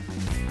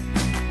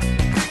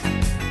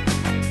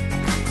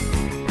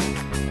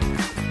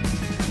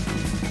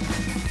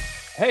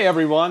Hey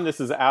everyone, this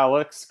is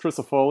Alex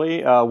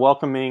Crisafulli,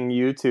 welcoming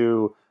you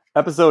to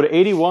episode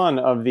 81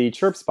 of the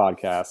Chirps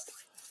podcast.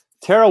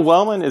 Tara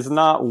Wellman is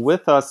not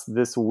with us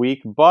this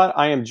week, but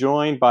I am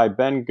joined by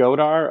Ben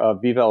Godar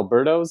of Viva El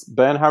Birdos.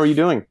 Ben, how are you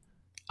doing?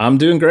 I'm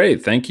doing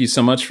great. Thank you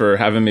so much for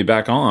having me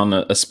back on,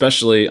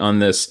 especially on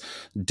this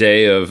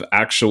day of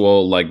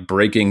actual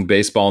breaking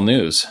baseball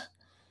news.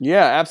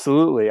 Yeah,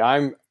 absolutely.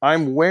 I'm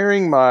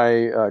wearing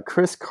my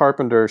Chris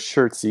Carpenter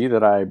shirtsy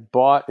that I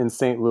bought in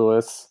St.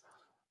 Louis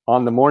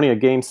on the morning of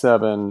Game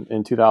 7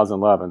 in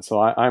 2011. So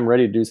I'm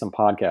ready to do some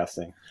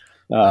podcasting.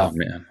 Oh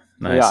man,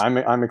 nice. Yeah,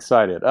 I'm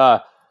excited.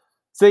 I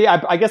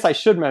guess I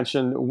should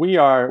mention we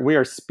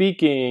are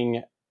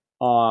speaking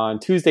on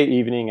Tuesday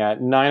evening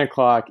at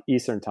 9:00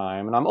 Eastern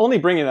time, and I'm only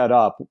bringing that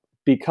up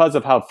because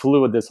of how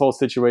fluid this whole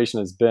situation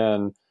has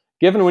been.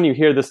 Given when you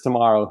hear this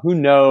tomorrow, who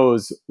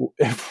knows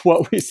if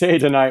what we say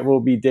tonight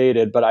will be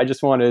dated? But I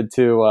just wanted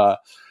to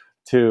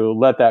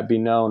let that be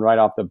known right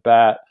off the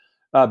bat.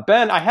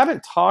 Ben, I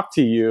haven't talked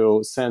to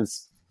you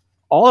since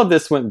all of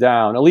this went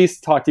down. At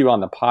least talked to you on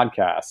the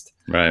podcast,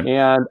 right?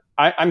 And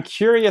I'm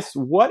curious,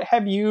 what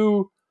have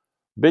you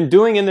been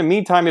doing in the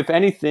meantime, if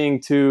anything,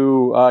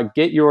 to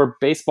get your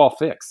baseball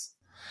fix?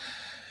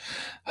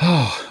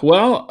 Oh,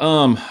 well,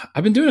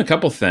 I've been doing a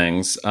couple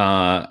things.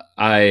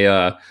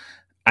 I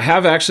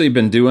have actually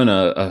been doing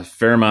a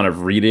fair amount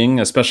of reading,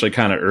 especially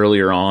kind of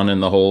earlier on in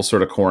the whole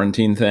sort of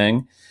quarantine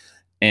thing.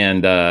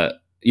 And,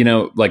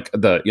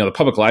 the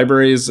public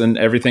libraries and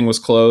everything was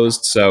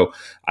closed. So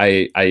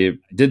I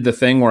did the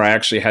thing where I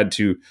actually had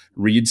to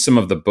read some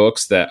of the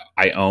books that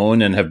I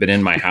own and have been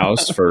in my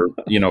house for,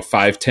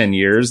 5-10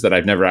 years that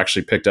I've never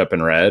actually picked up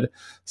and read.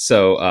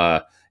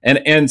 So,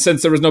 and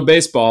since there was no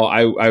baseball,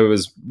 I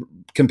was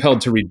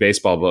compelled to read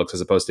baseball books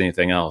as opposed to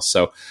anything else.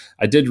 So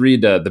I did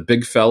read The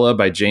Big Fella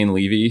by Jane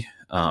Levy,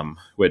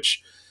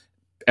 which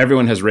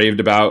everyone has raved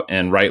about,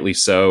 and rightly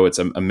so. It's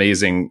an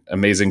amazing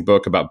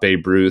book about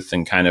Babe Ruth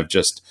and kind of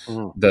just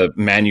the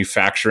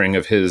manufacturing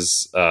of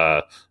his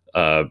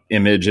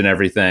image and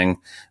everything.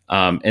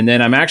 And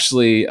then I'm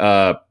actually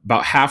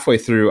about halfway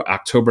through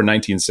October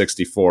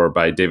 1964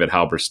 by David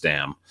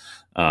Halberstam.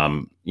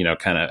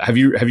 Have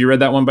you read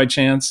that one by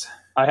chance?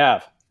 I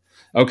have.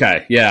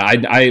 Okay. Yeah.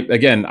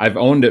 I've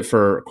owned it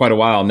for quite a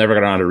while, never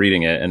got around to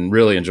reading it, and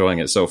really enjoying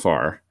it so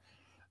far.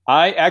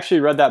 I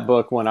actually read that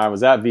book when I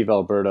was at Viva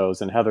El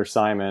Birdos, and Heather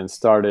Simon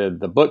started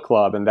the book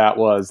club, and that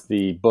was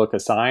the book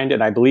assigned.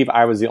 And I believe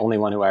I was the only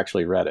one who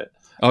actually read it.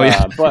 Oh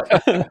yeah.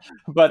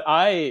 But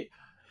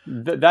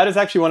that is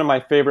actually one of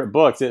my favorite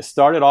books. It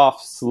started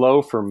off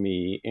slow for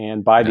me,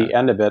 and by the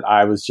end of it,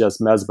 I was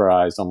just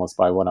mesmerized almost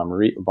by what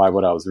by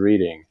what I was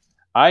reading.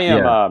 I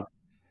am.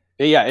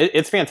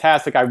 It's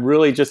fantastic. I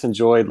really just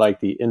enjoyed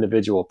the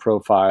individual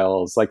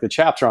profiles. Like the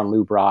chapter on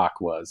Lou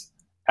Brock was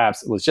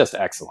just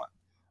excellent.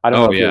 I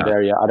don't know if you're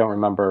there yet. I don't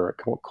remember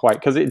quite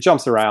because it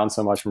jumps around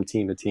so much from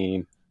team to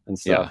team and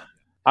stuff. Yeah.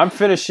 I'm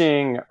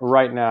finishing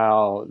right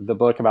now the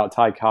book about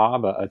Ty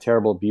Cobb, A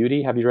Terrible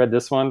Beauty. Have you read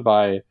this one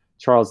by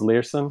Charles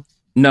Learson?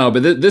 No,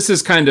 but this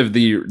is kind of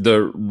the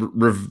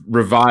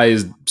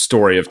revised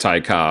story of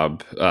Ty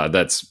Cobb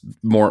that's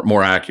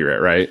more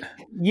accurate, right?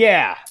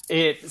 Yeah.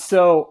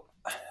 So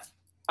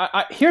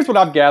here's what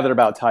I've gathered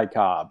about Ty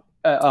Cobb,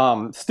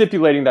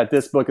 stipulating that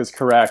this book is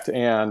correct,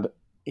 and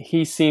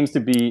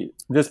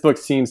this book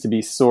seems to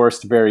be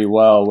sourced very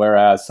well,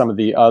 whereas some of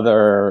the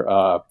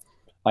other,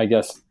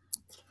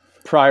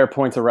 prior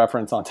points of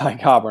reference on Ty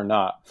Cobb are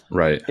not.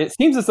 Right. It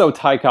seems as though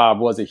Ty Cobb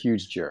was a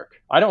huge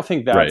jerk. I don't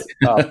think that's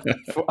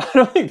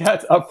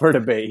up for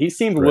debate. He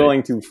seemed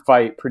willing to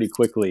fight pretty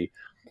quickly.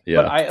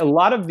 Yeah. But a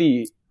lot of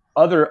the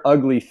other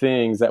ugly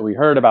things that we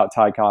heard about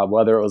Ty Cobb,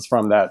 whether it was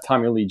from that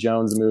Tommy Lee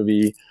Jones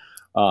movie,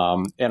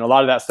 and a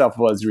lot of that stuff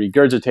was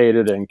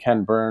regurgitated in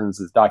Ken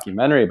Burns'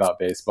 documentary about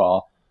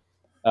baseball,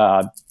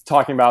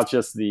 talking about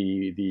just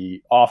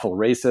the awful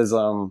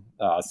racism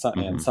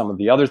and some of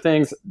the other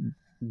things.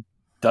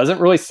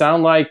 Doesn't really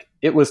sound like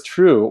it was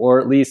true,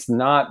 or at least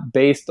not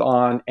based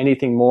on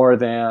anything more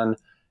than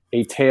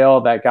a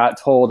tale that got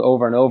told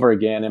over and over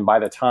again. And by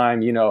the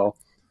time,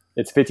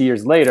 it's 50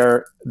 years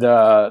later,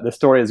 the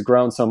story has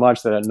grown so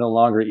much that it no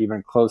longer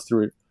even close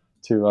to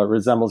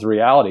resembles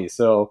reality.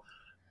 So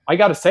I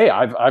got to say,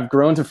 I've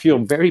grown to feel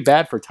very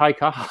bad for Ty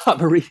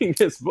Cobb reading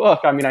this book.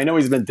 I mean, I know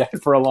he's been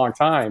dead for a long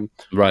time,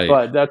 right?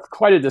 But that's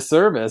quite a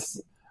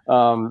disservice.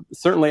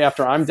 Certainly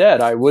after I'm dead,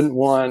 I wouldn't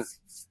want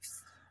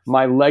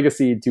my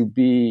legacy to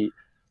be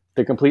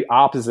the complete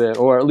opposite,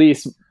 or at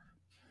least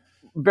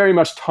very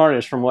much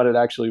tarnished from what it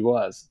actually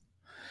was.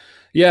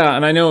 Yeah,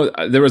 and I know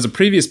there was a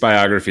previous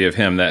biography of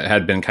him that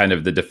had been kind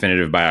of the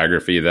definitive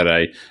biography that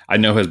I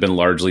know has been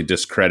largely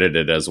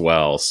discredited as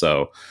well.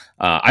 So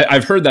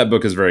I've heard that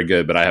book is very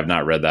good, but I have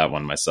not read that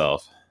one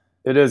myself.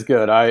 It is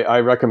good. I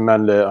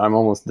recommend it. I'm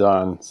almost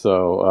done.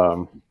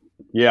 So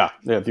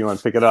if you want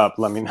to pick it up,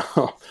 let me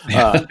know.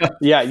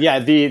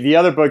 The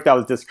other book that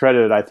was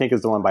discredited, I think,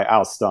 is the one by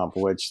Al Stump,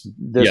 which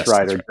this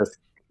writer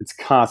it's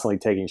constantly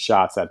taking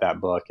shots at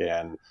that book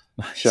and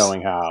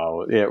showing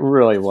how it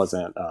really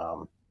wasn't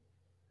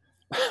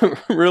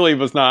really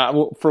was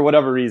not, for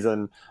whatever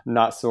reason,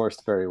 not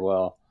sourced very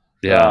well.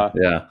 Yeah.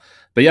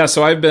 But yeah,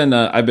 so I've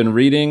been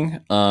reading.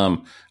 I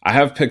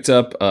have picked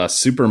up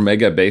Super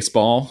Mega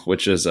Baseball,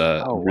 which is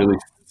a really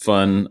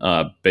fun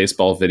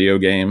baseball video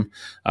game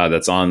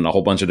that's on a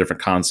whole bunch of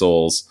different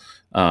consoles.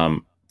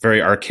 Very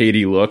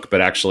arcadey look,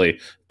 but actually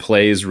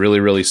plays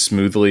really, really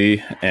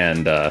smoothly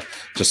and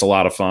just a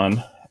lot of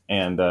fun.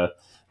 And the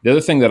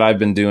other thing that I've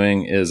been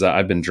doing is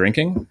I've been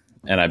drinking,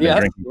 and I've been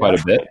drinking quite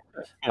a bit.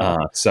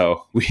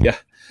 So we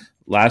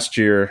last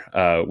year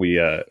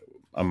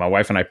my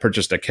wife and I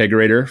purchased a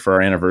kegerator for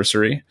our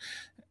anniversary.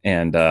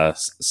 And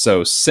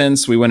so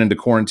since we went into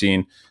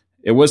quarantine,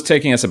 it was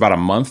taking us about a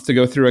month to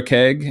go through a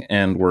keg,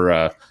 and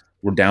we're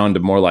down to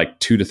more like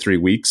 2 to 3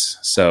 weeks.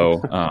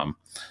 So,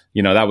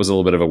 that was a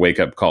little bit of a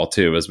wake up call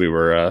too, as we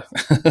were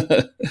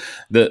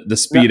the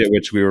speed at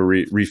which we were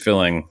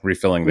refilling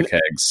the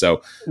kegs.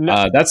 So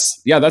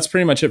that's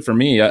pretty much it for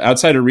me.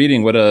 Outside of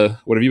reading, what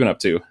have you been up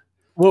to?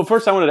 Well,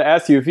 first I wanted to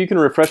ask you if you can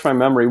refresh my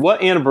memory.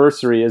 What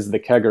anniversary is the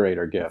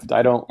kegerator gift?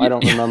 I don't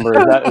remember.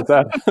 Is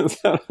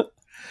that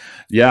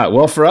Yeah,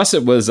 well, for us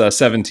it was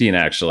 17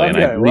 actually, and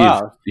I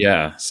believe,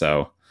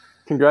 so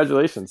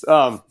congratulations.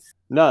 No,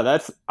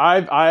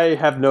 I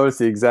have noticed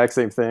the exact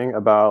same thing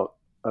about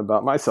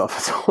myself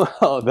as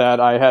well, that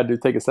I had to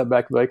take a step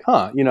back and be like,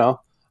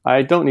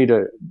 I don't need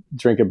to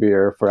drink a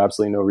beer for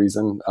absolutely no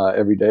reason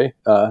every day.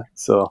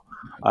 So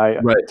I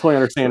totally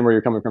understand where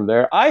you're coming from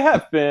there. I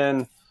have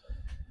been,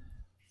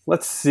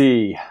 let's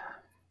see,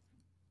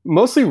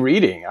 mostly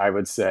reading, I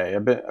would say.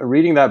 I've been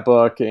reading that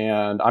book,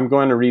 and I'm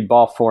going to read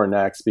Ball 4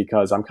 next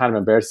because I'm kind of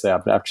embarrassed to say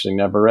I've actually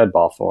never read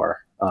Ball 4.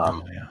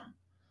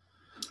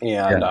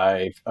 And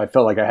I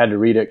felt like I had to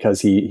read it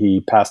because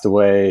he passed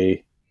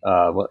away.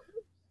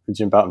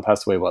 Jim Bouton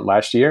passed away,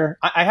 last year?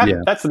 I have.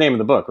 Yeah. That's the name of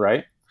the book,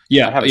 right?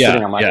 Yeah. I have it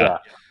sitting on my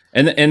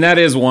And that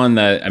is one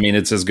that, I mean,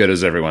 it's as good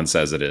as everyone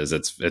says it is.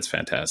 It's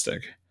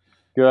fantastic.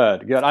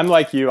 Good. I'm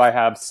like you. I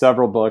have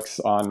several books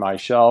on my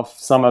shelf.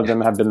 Some of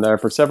them have been there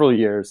for several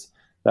years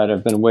that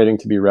have been waiting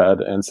to be read,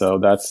 and so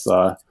that's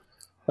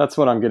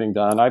what I'm getting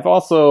done. I've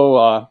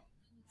also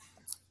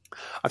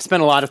I've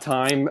spent a lot of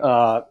time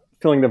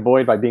filling the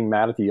void by being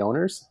mad at the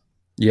owners.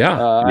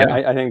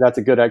 I think that's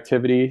a good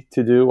activity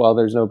to do while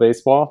there's no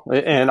baseball,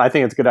 and I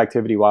think it's a good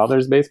activity while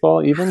there's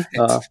baseball. Even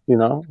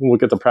we'll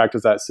get to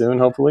practice that soon,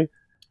 hopefully.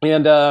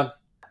 And I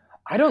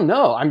don't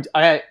know.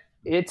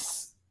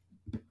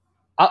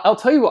 I'll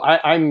tell you what,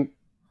 I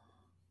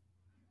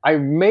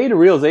made a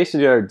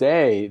realization the other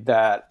day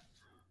that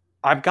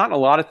I've gotten a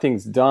lot of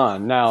things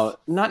done. Now,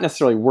 not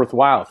necessarily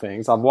worthwhile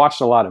things. I've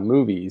watched a lot of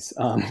movies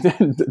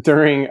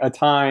during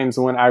times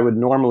when I would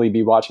normally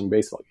be watching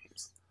baseball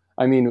games.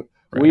 I mean,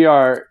 we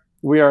are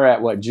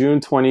at what,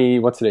 June 20,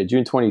 what's today?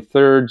 June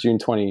 23rd, June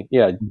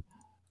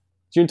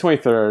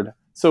 23rd.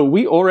 So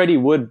we already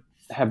would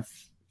have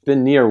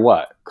been near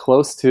what?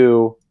 Close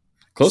to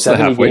the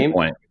halfway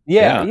point.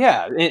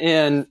 Yeah.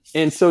 And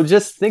so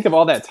just think of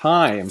all that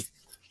time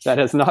that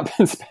has not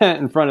been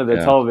spent in front of the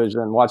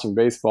television watching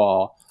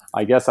baseball.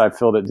 I guess I've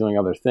filled it doing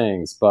other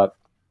things, but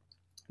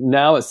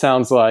now it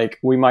sounds like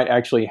we might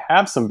actually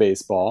have some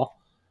baseball.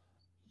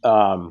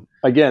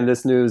 Again,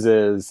 this news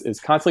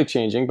is constantly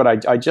changing,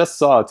 but I just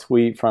saw a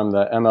tweet from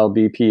the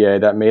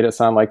MLBPA that made it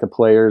sound like the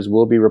players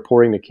will be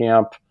reporting to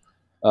camp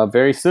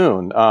very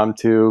soon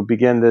to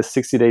begin this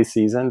 60-day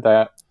season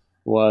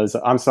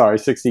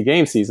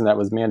 60-game season that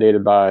was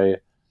mandated by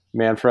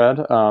Manfred,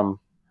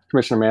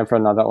 Commissioner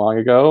Manfred, not that long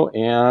ago.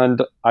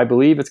 And I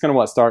believe it's going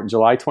to start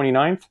July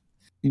 29th?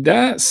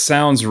 That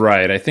sounds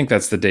right. I think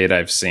that's the date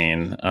I've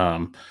seen.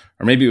 Or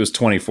maybe it was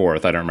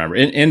 24th. I don't remember.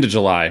 Into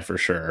July for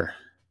sure.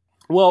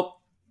 Well,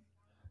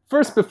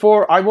 first,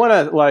 before I want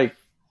to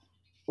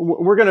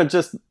we're going to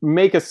just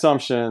make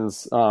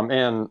assumptions.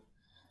 And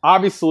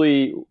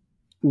obviously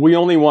we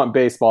only want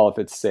baseball if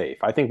it's safe.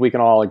 I think we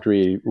can all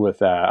agree with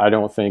that. I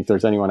don't think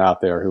there's anyone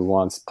out there who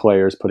wants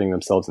players putting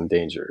themselves in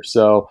danger.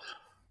 So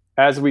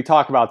as we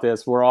talk about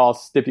this, we're all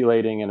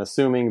stipulating and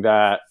assuming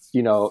that,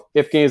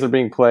 if games are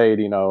being played,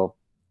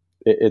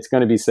 it's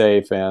going to be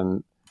safe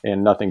and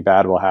nothing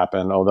bad will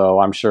happen. Although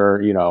I'm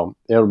sure,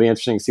 it'll be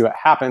interesting to see what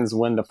happens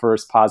when the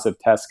first positive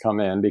tests come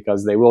in,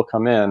 because they will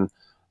come in,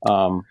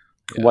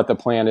 what the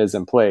plan is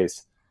in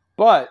place.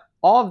 But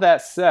all of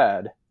that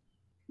said,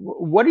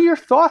 what are your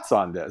thoughts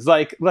on this?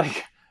 Like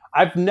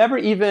I've never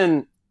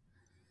even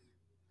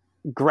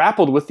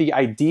grappled with the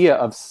idea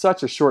of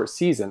such a short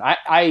season.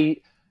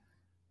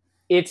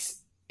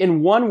 It's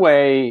in one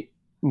way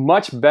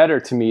much better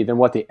to me than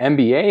what the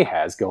NBA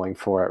has going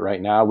for it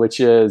right now, which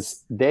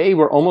is they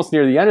were almost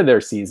near the end of their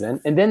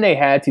season, and then they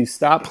had to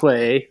stop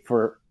play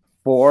for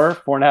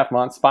 4.5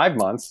 months, 5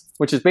 months,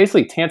 which is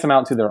basically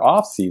tantamount to their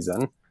off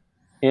season.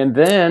 And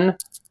then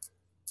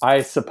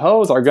I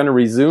suppose are going to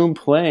resume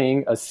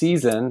playing a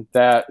season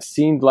that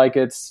seemed like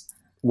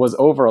was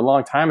over a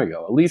long time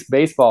ago. At least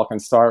baseball can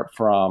start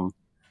from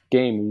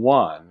game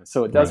 1.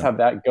 So it does have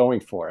that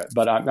going for it.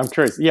 But I'm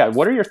curious. Yeah.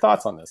 What are your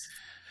thoughts on this?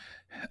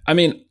 I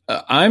mean,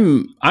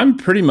 I'm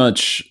pretty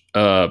much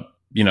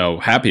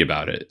happy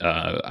about it.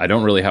 I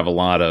don't really have a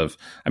lot of,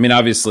 I mean,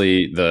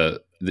 obviously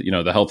the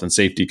health and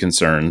safety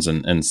concerns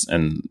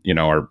and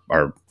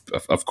are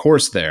of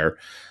course there,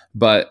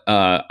 but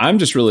I'm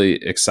just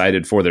really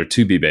excited for there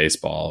to be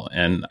baseball.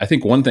 And I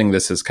think one thing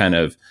this has kind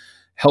of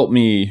helped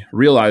me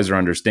realize or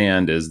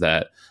understand is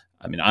that,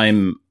 I mean,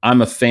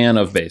 I'm a fan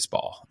of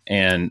baseball,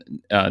 and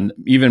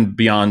even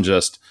beyond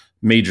just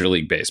Major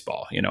League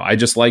Baseball. I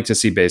just like to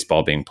see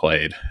baseball being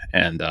played.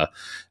 And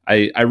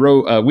I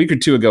wrote a week or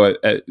two ago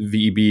at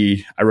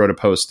VEB, I wrote a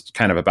post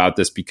kind of about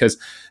this because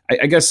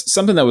I guess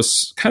something that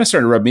was kind of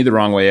starting to rub me the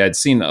wrong way. I'd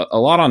seen a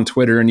lot on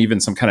Twitter and even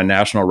some kind of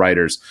national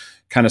writers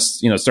kind of,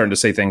 starting to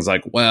say things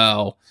like,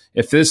 well,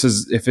 if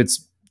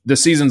it's the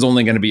season's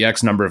only going to be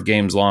X number of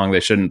games long, they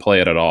shouldn't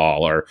play it at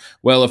all. Or,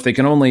 well, if they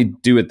can only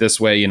do it this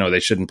way, they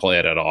shouldn't play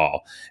it at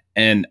all.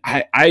 And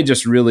I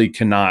just really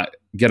cannot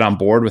get on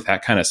board with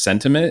that kind of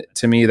sentiment.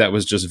 To me, that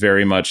was just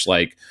very much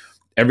like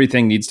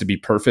everything needs to be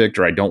perfect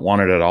or I don't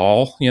want it at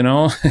all,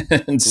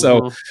 And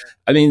so,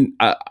 I mean,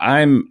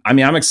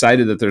 I'm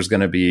excited that there's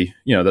going to be,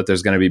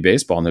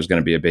 baseball and there's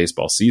going to be a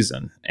baseball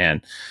season.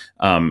 And,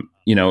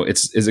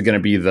 is it going to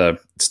be the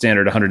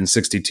standard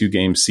 162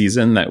 game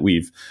season that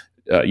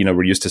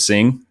we're used to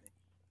seeing?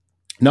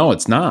 No,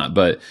 it's not,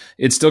 but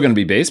it's still going to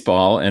be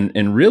baseball.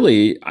 And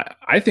really,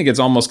 I think it's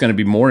almost going to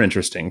be more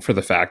interesting for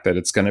the fact that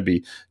it's going to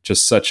be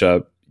just such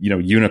a,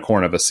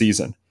 unicorn of a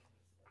season.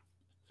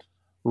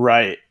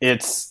 Right.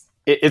 It's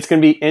going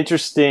to be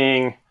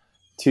interesting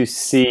to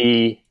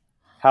see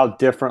how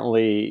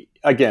differently,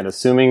 again,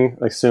 assuming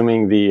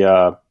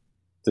the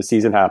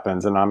season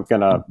happens, and I'm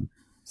going to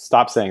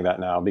stop saying that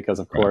now because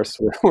of course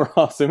we're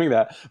all assuming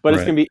that, but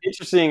it's going to be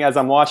interesting as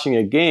I'm watching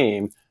a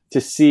game to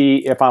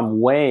see if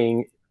I'm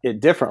weighing it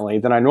differently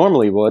than I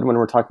normally would when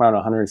we're talking about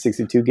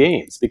 162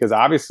 games, because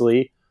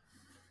obviously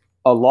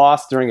a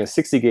loss during a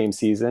 60 game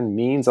season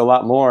means a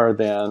lot more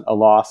than a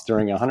loss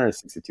during a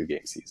 162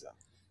 game season.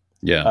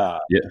 Yeah.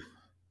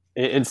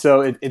 And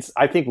so it's,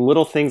 I think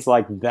little things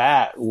like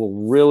that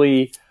will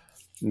really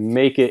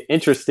make it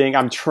interesting.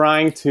 I'm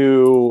trying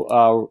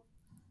to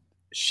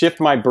shift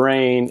my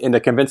brain into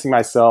convincing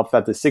myself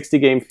that the 60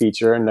 game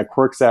feature and the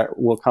quirks that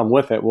will come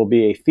with it will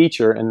be a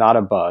feature and not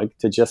a bug,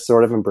 to just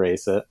sort of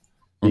embrace it,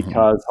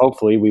 because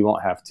hopefully we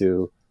won't have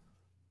to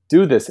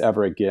do this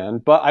ever again.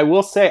 But I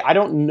will say, I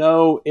don't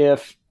know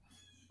if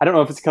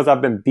it's because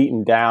I've been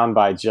beaten down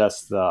by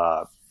just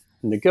the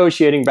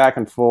negotiating back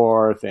and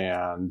forth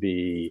and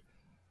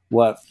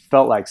what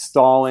felt like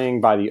stalling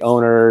by the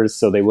owners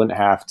so they wouldn't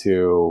have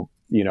to,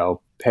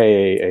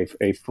 pay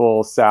a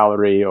full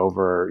salary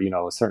over,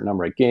 a certain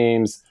number of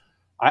games.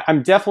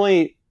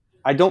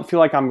 I don't feel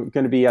like I'm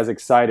going to be as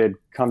excited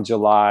come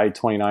July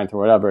 29th or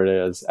whatever it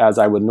is as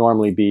I would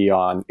normally be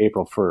on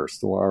April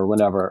 1st or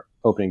whenever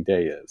opening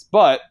day is.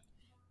 But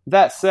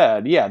that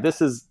said, yeah,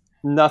 this is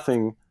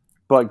nothing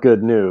but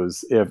good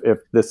news if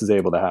this is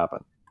able to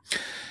happen.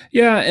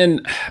 Yeah,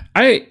 and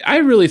I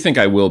really think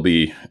I will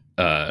be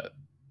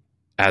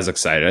as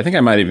excited. I think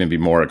I might even be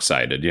more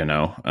excited,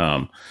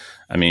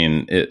 I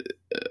mean,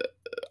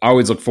 I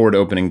always look forward to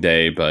opening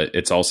day, but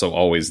it's also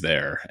always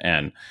there.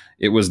 And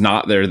it was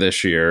not there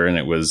this year, and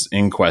it was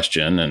in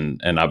question,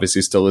 and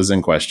obviously still is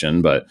in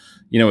question. But,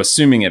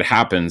 assuming it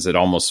happens, it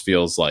almost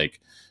feels like,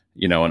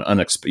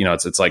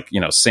 it's like,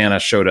 Santa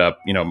showed up,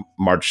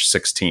 March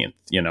 16th,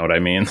 you know what I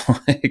mean?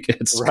 Like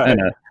it's kind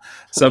of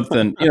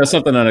something,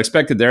 something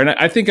unexpected there. And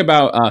I think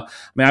about,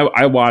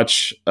 I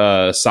watch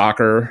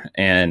soccer,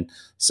 and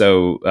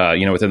so,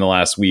 within the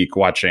last week,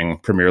 watching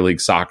Premier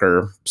League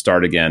soccer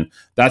start again,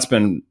 that's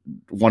been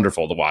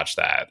wonderful to watch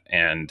that.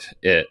 And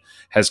it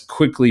has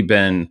quickly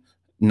been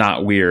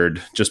not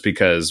weird just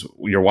because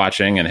you're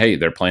watching and, hey,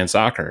 they're playing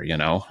soccer,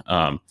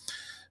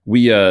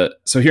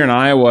 so here in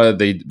Iowa,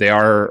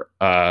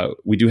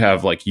 we do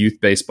have like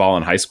youth baseball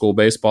and high school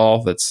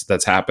baseball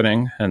that's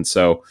happening. And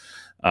so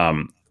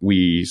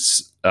we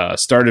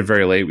started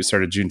very late. We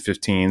started June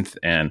 15th,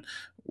 and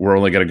we're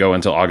only going to go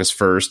until August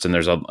 1st. And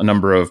there's a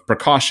number of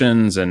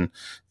precautions and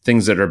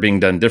things that are being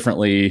done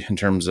differently in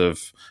terms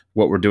of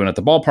what we're doing at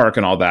the ballpark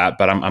and all that.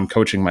 But I'm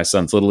coaching my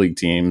son's little league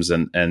teams,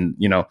 and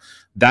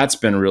that's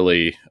been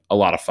really a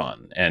lot of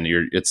fun. And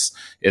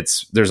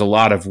there's a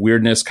lot of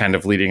weirdness kind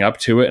of leading up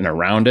to it and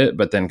around it,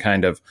 but then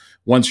kind of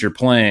once you're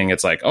playing,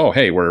 it's like, oh,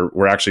 hey,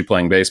 we're actually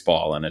playing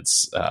baseball, and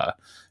it's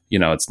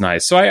it's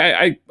nice. So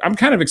I'm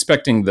kind of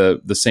expecting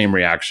the same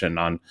reaction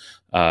on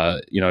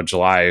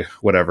July,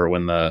 whatever,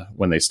 when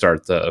they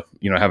start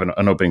have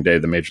an opening day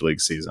of the Major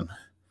League season.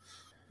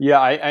 Yeah,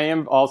 I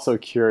am also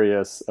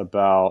curious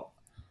about,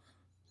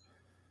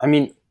 I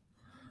mean,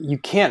 you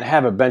can't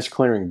have a bench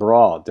clearing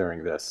brawl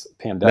during this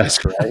pandemic,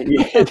 right?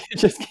 It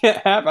just can't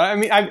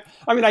happen.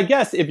 I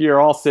guess if you're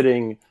all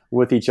sitting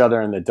with each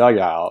other in the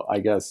dugout, I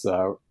guess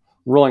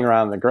rolling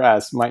around in the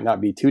grass might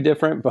not be too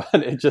different, but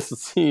it just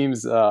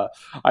seems,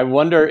 I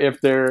wonder if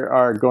there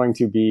are going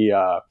to be,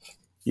 directions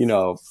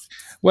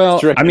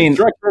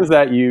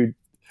that you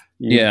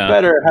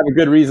better have a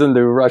good reason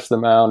to rush the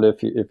mound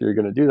if you're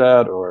going to do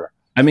that, or.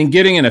 I mean,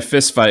 getting in a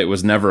fist fight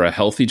was never a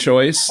healthy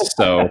choice.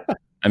 So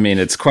I mean,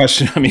 it's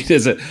question. I mean,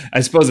 is it?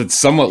 I suppose it's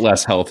somewhat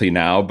less healthy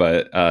now,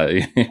 but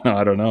I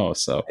don't know.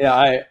 So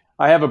yeah,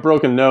 I have a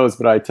broken nose,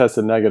 but I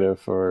tested negative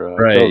for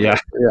right. COVID.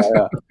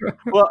 Yeah.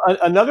 Well,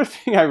 another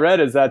thing I read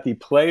is that the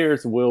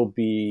players will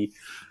be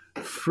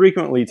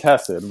frequently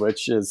tested,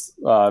 which is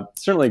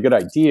certainly a good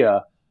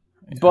idea.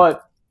 Yeah.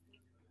 But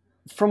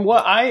from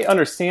what I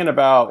understand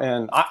about,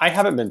 and I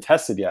haven't been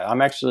tested yet,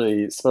 I'm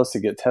actually supposed to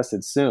get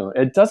tested soon.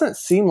 It doesn't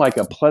seem like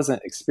a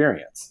pleasant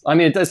experience. I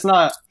mean, it's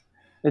not.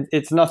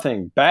 It's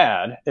nothing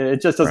bad. It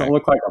just doesn't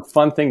look like a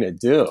fun thing to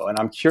do. And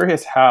I'm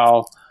curious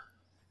how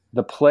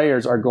the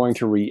players are going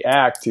to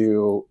react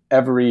to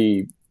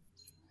every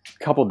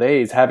couple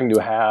days having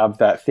to have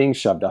that thing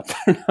shoved up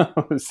their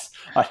nose.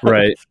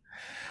 Right.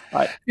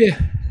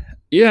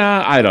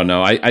 Yeah. I don't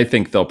know. I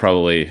think they'll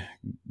probably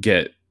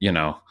get,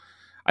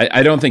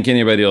 I don't think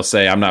anybody will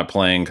say I'm not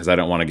playing because I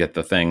don't want to get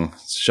the thing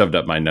shoved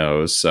up my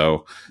nose.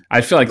 So I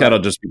feel like that'll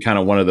just be kind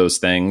of one of those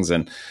things.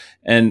 And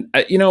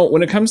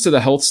when it comes to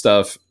the health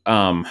stuff,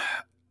 I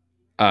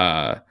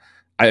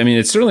mean,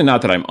 it's certainly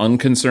not that I'm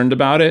unconcerned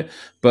about it,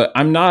 but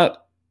I'm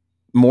not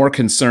more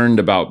concerned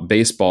about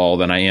baseball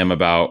than I am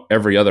about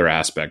every other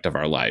aspect of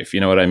our life. You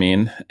know what I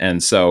mean?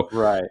 And so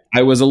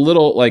I was a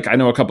little I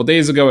know a couple of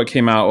days ago it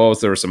came out,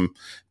 there were some,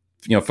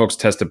 folks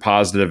tested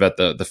positive at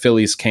the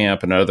Phillies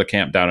camp and another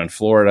camp down in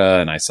Florida.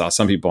 And I saw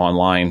some people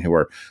online who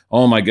were,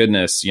 oh my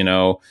goodness,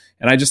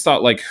 and I just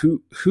thought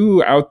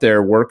who out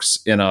there works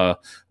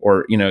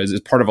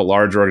is part of a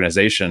large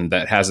organization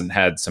that hasn't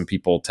had some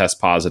people test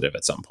positive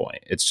at some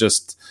point. It's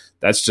just,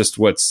 that's just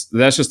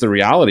the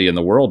reality in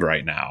the world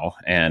right now.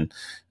 And,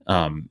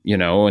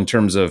 in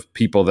terms of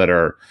people that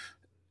are,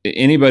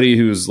 anybody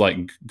who's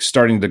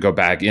starting to go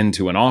back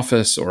into an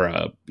office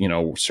or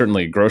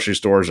certainly grocery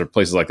stores or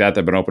places like that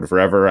have been open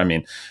forever. I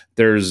mean,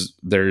 there's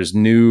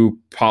new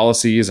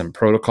policies and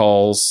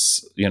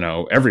protocols,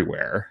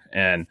 everywhere.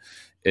 And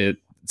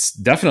it's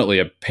definitely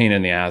a pain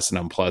in the ass and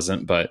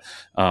unpleasant, but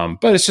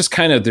it's just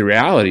kind of the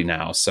reality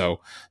now.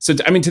 So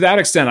I mean, to that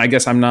extent, I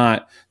guess I'm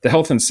not the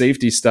health and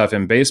safety stuff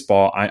in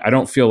baseball. I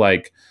don't feel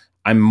like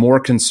I'm more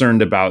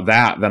concerned about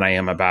that than I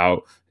am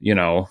about,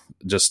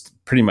 just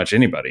pretty much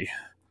anybody.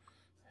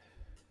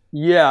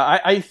 Yeah,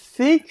 I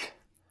think,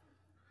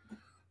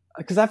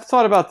 because I've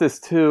thought about this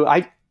too,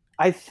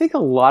 I think a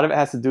lot of it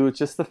has to do with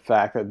just the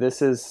fact that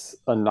this is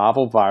a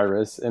novel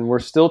virus and we're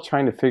still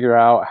trying to figure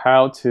out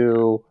how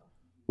to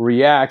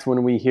react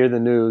when we hear the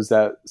news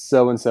that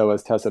so-and-so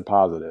has tested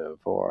positive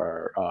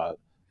or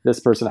this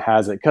person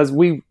has it. Because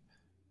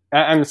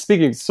I'm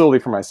speaking solely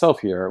for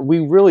myself here, we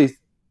really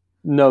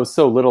know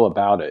so little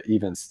about it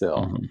even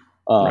still.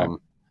 Mm-hmm.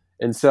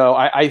 And so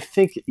I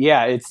think,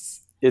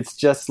 it's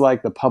just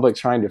like the public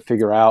trying to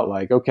figure out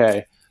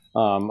okay,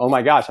 oh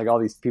my gosh, all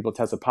these people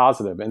tested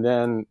positive. And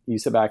then you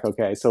sit back,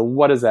 okay, so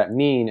what does that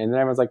mean? And then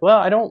everyone's like, well,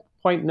 I don't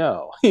quite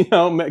know,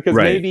 because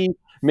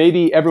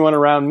maybe everyone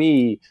around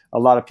me, a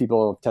lot of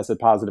people have tested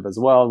positive as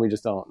well. And we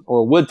just don't,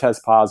 or would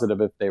test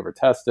positive if they were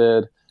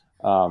tested.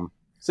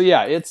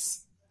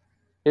 It's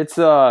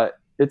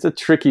a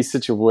tricky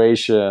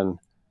situation.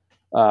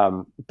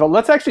 But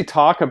let's actually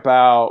talk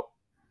about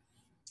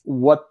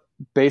what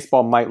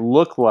baseball might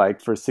look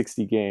like for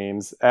 60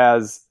 games.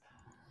 As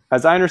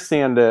I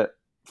understand it,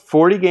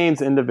 40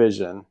 games in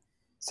division.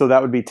 So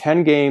that would be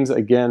 10 games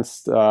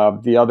against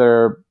the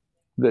other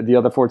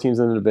 4 teams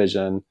in the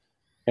division.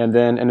 And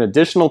then an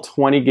additional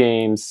 20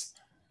 games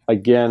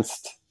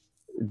against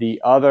the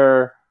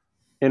other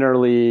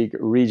interleague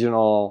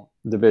regional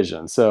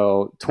division.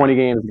 So 20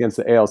 games against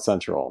the AL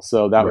Central.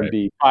 So that would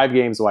be 5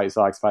 games White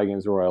Sox, 5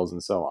 games Royals,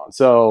 and so on.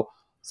 So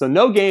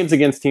no games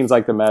against teams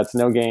like the Mets,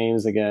 no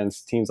games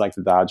against teams like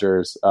the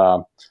Dodgers.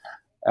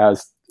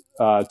 As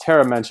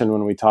Tara mentioned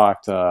when we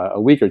talked a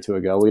week or two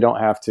ago, we don't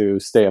have to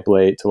stay up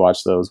late to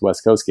watch those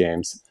West Coast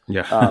games.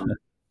 Yeah.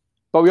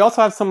 But we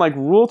also have some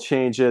rule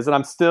changes, and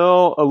I'm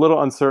still a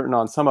little uncertain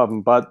on some of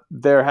them. But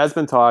there has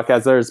been talk,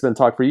 as there's been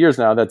talk for years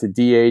now, that the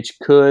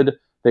DH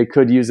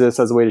could use this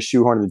as a way to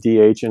shoehorn the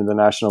DH into the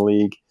National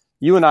League.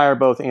 You and I are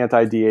both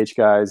anti-DH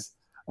guys.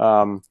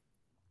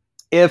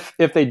 If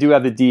they do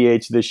have the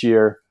DH this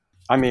year,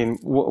 I mean,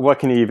 what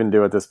can you even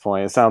do at this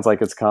point? It sounds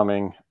like it's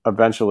coming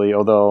eventually,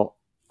 although,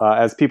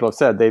 as people have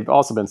said, they've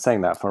also been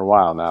saying that for a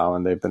while now,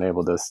 and they've been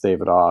able to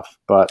stave it off.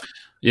 But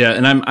yeah,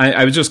 and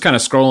I was just kind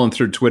of scrolling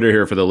through Twitter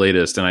here for the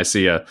latest, and I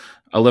see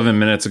 11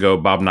 minutes ago,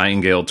 Bob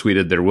Nightingale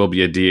tweeted there will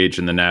be a DH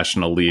in the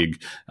National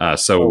League.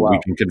 We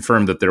can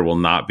confirm that there will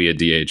not be a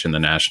DH in the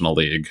National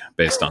League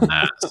based on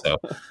that. So,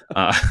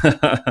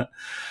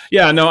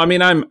 yeah, no, I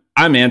mean, I'm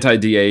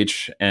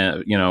anti-DH,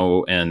 and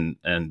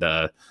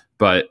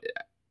but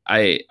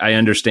I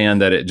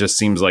understand that it just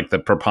seems like the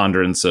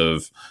preponderance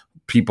of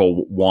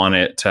people want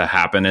it to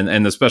happen,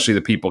 and especially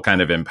the people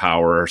kind of in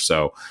power.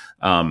 So,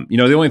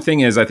 the only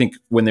thing is, I think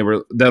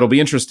that'll be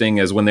interesting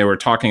is when they were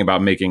talking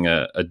about making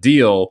a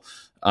deal,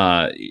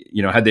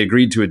 had they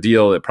agreed to a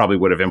deal, it probably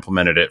would have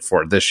implemented it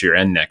for this year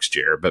and next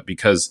year. But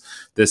because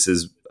this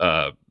is,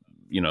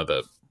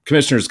 the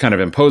commissioner's kind of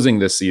imposing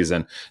this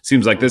season.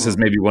 Seems like this is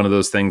maybe one of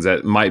those things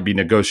that might be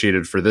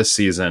negotiated for this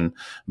season,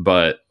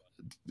 but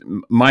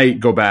might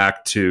go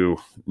back to,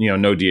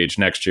 no DH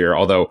next year.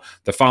 Although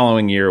the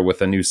following year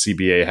with a new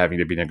CBA having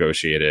to be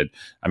negotiated,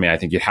 I mean, I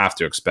think you'd have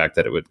to expect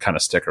that it would kind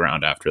of stick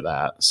around after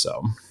that.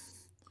 So,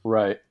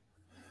 right.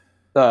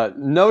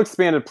 No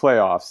expanded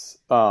playoffs.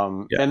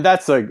 And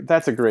that's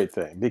a great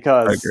thing,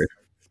 because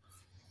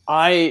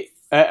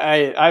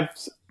I've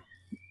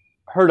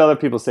heard other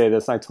people say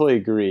this, and I totally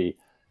agree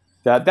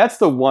that's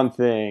the one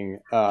thing,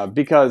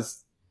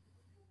 because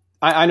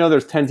I know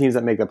there's 10 teams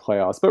that make the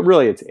playoffs, but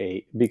really it's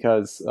 8,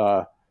 because,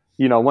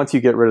 once you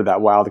get rid of that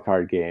wild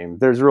card game,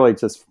 there's really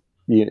just,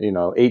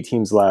 8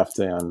 teams left.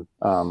 And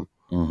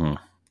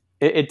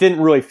it didn't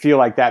really feel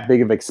like that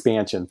big of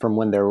expansion from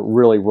when there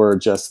really were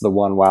just the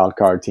one wild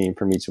card team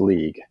from each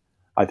league,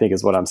 I think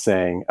is what I'm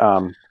saying.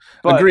 But,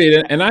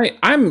 agreed. And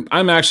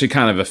I'm actually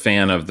kind of a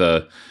fan of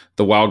the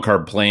wild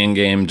card playing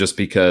game, just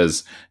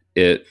because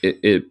it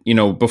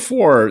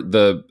before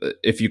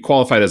if you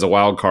qualified as a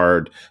wild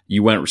card,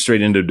 you went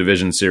straight into a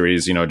division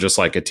series, just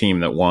like a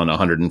team that won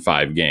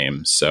 105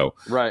 games. So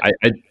right.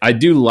 I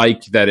do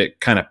like that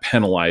it kind of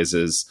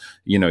penalizes,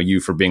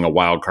 you for being a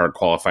wild card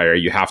qualifier.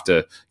 You have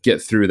to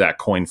get through that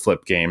coin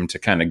flip game to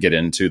kind of get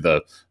into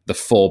the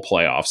full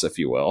playoffs, if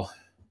you will.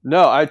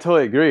 No, I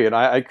totally agree. And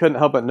I couldn't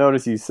help but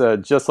notice you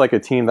said just like a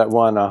team that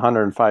won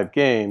 105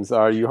 games.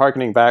 Are you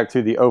hearkening back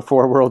to the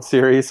 2004 World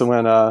Series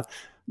when a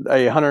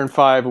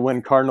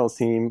 105-win Cardinals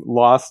team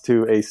lost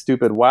to a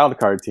stupid wild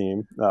card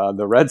team,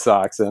 the Red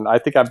Sox? And I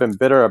think I've been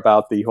bitter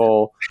about the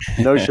whole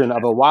notion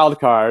of a wild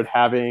card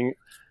having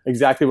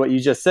exactly what you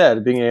just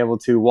said, being able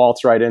to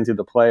waltz right into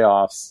the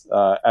playoffs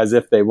as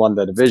if they won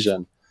the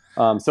division.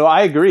 So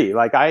I agree.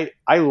 Like I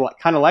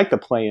kind of like the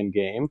play-in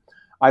game.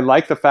 I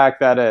like the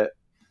fact that it,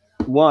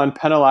 one,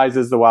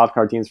 penalizes the wild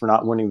card teams for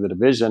not winning the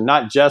division,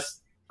 not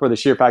just for the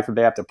sheer fact that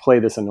they have to play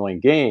this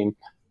annoying game,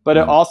 but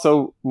it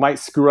also might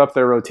screw up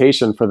their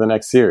rotation for the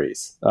next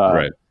series.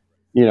 Right.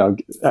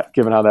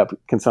 Given how that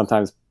can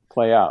sometimes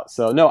play out.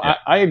 So no, yeah.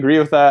 I agree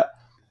with that.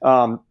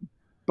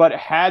 But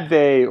had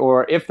they,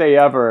 or if they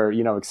ever,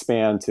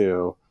 expand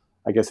to,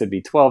 I guess it'd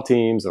be 12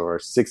 teams or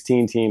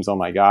 16 teams. Oh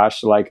my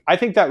gosh. Like, I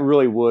think that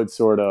really would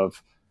sort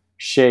of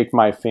shake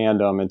my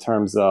fandom in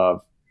terms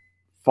of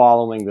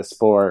following the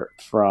sport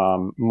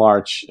from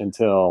March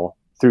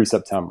through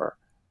September.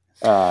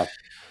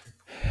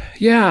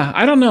 Yeah,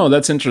 I don't know.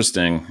 That's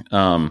interesting.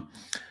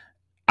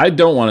 I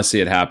don't want to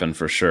see it happen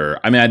for sure.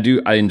 I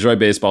mean, I enjoy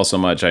baseball so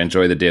much. I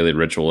enjoy the daily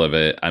ritual of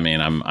it. I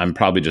mean, I'm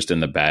probably just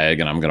in the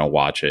bag and I'm going to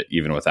watch it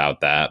even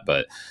without that,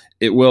 but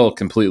it will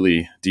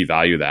completely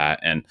devalue that.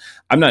 And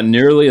I'm not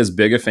nearly as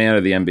big a fan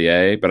of the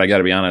NBA, but I got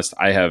to be honest,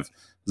 I have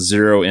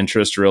zero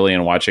interest really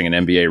in watching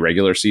an NBA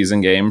regular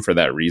season game for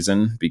that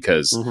reason,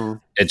 because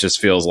it just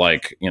feels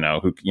like,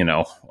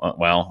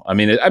 well, I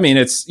mean,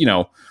 it's,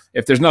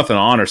 if there's nothing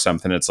on or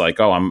something, it's like,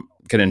 oh, I'm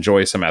can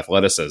enjoy some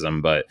athleticism,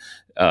 but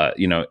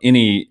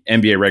any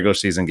NBA regular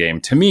season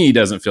game to me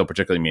doesn't feel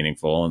particularly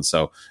meaningful. And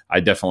so I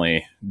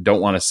definitely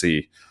don't want to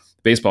see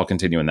baseball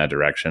continue in that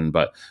direction,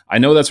 but I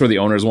know that's where the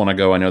owners want to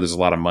go. I know there's a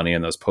lot of money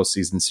in those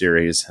postseason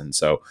series. And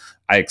so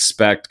I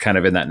expect kind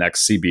of in that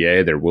next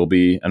CBA, there will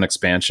be an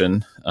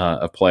expansion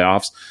of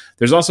playoffs.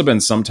 There's also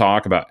been some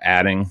talk about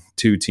adding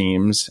 2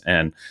 teams.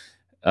 And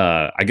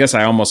I guess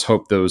I almost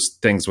hope those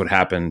things would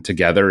happen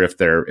together if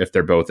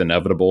they're both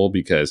inevitable,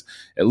 because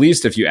at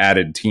least if you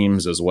added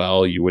teams as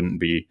well, you wouldn't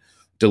be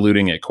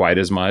diluting it quite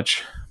as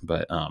much.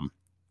 But,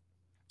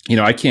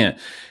 I can't,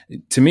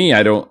 to me,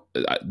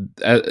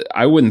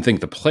 I wouldn't think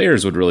the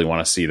players would really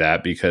want to see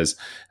that, because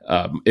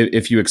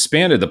if you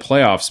expanded the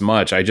playoffs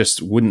much, I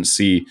just wouldn't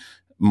see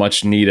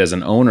much need as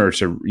an owner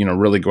to,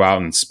 really go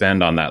out and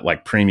spend on that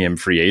like premium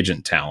free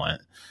agent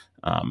talent.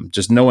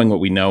 Just knowing what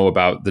we know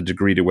about the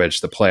degree to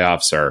which the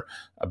playoffs are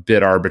a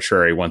bit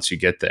arbitrary once you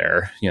get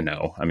there,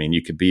 I mean,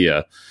 you could be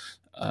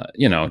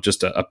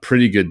just a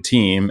pretty good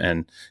team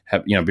and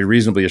have, be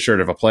reasonably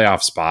assured of a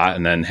playoff spot.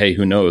 And then, hey,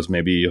 who knows,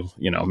 maybe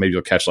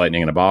you'll catch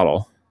lightning in a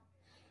bottle.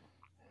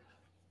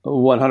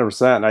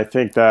 100%. I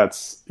think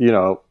that's,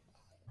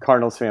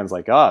 Cardinals fans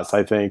like us,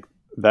 I think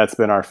that's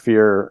been our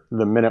fear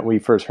the minute we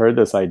first heard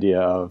this idea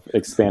of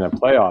expanded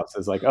playoffs.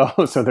 Is like,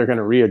 oh, so they're going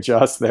to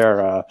readjust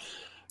their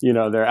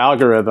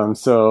algorithm.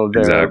 So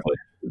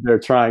they're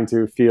trying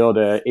to field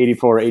a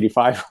 84,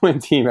 85 win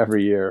team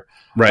every year.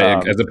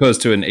 Right. As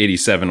opposed to an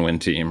 87 win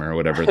team or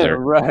whatever they're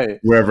right.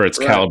 Wherever it's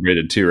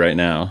calibrated to right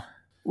now.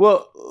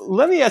 Well,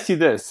 let me ask you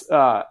this,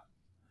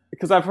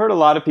 because I've heard a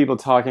lot of people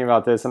talking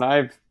about this, and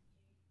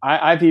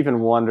I've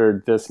even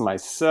wondered this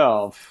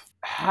myself.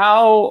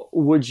 How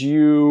would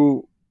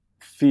you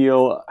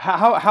feel?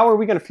 How are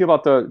we going to feel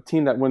about the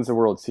team that wins the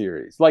World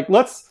Series? So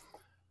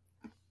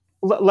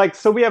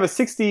we have a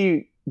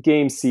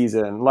 60-game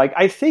season. Like,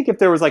 I think if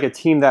there was like a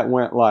team that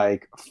went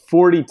like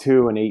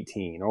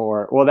 42-18,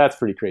 or, well, that's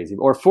pretty crazy,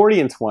 or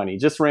 40-20,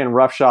 just ran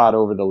roughshod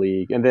over the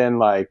league, and then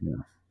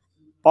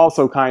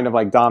also kind of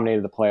like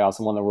dominated the playoffs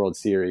and won the World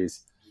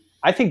Series.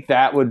 I think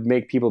that would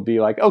make people be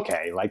like,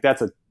 okay, like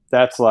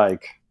that's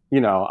like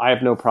I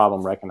have no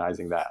problem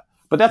recognizing that.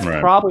 But that's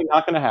probably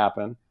not going to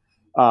happen.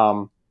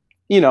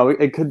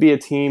 It could be a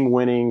team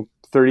winning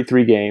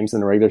 33 games in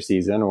the regular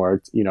season,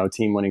 or a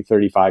team winning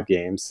 35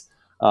 games.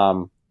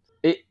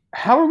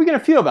 How are we going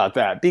to feel about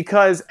that?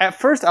 Because at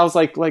first I was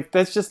like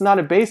that's just not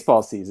a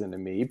baseball season to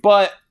me.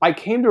 But I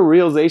came to a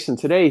realization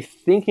today,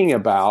 thinking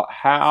about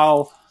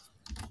how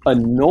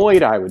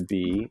annoyed I would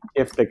be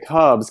if the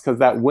Cubs, because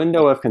that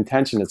window of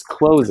contention is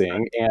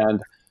closing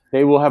and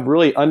they will have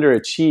really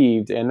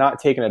underachieved and not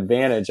taken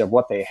advantage of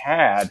what they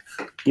had,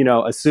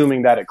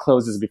 assuming that it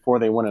closes before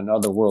they win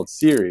another World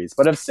Series.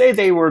 But if, say,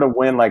 they were to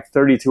win like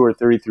 32 or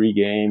 33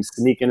 games,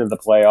 sneak into the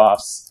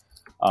playoffs,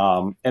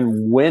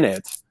 and win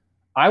it,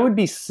 I would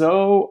be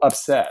so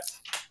upset.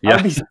 Yeah. I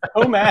would be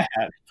so mad.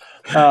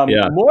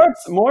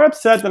 More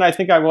upset than I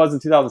think I was in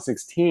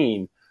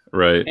 2016.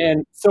 Right.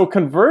 And so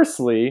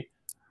conversely,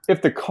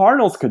 if the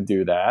Cardinals could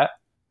do that,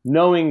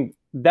 knowing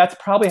that's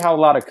probably how a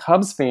lot of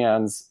Cubs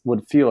fans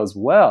would feel as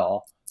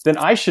well, then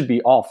I should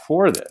be all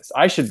for this.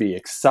 I should be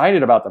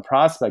excited about the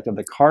prospect of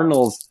the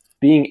Cardinals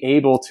being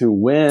able to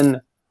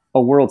win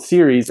a World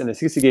Series in a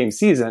 60-game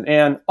season.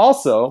 And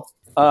also,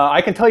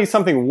 I can tell you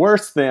something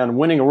worse than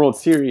winning a World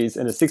Series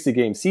in a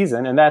 60-game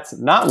season, and that's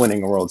not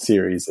winning a World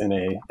Series in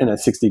a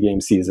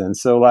 60-game season.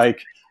 So,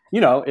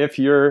 if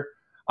you're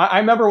 – I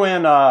remember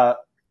when, I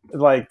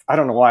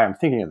don't know why I'm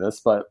thinking of this,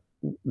 but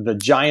the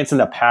Giants and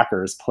the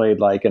Packers played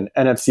like an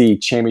NFC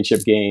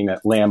championship game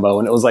at Lambeau,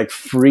 and it was like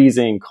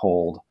freezing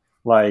cold,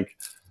 like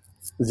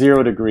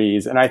 0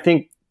 degrees. And I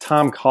think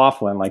Tom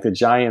Coughlin, like the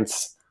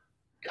Giants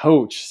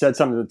coach, said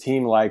something to the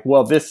team like,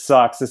 well, this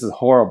sucks, this is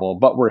horrible,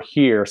 but we're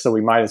here, so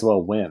we might as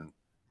well win.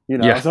 So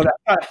that's kind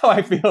of how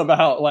I feel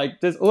about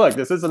like this. Look,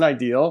 this isn't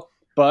ideal,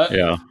 but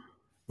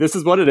this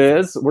is what it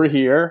is. We're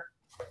here.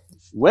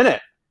 Win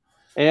it.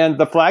 And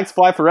the flags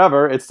fly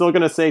forever. It's still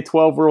going to say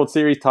 12 World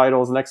Series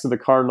titles next to the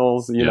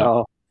Cardinals,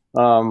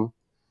 going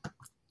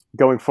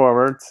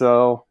forward.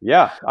 So,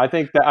 I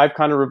think that I've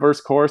kind of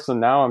reversed course,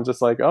 and now I'm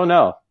just like, oh,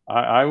 no,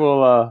 I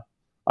will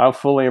I'll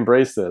fully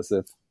embrace this.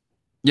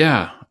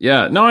 Yeah.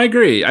 No, I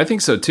agree. I think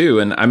so, too.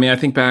 And I mean, I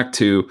think back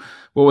to,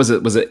 what was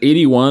it? Was it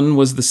 81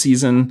 was the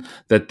season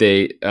that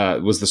they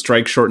was the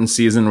strike shortened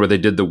season where they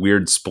did the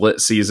weird split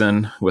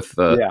season with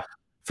the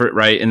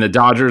right? And the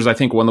Dodgers, I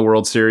think, won the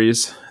World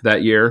Series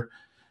that year.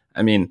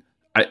 I mean,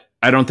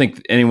 I don't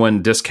think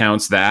anyone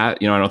discounts that.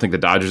 I don't think the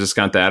Dodgers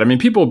discount that. I mean,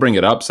 people bring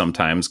it up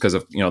sometimes because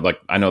of,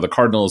 I know the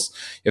Cardinals,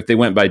 if they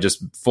went by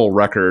just full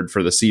record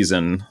for the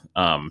season,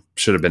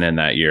 should have been in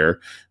that year.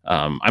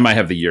 I might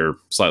have the year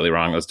slightly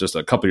wrong. It was just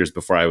a couple years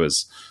before I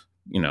was,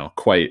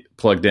 quite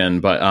plugged in.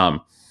 But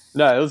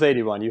no, it was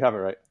 81. You have it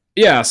right.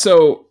 Yeah.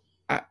 So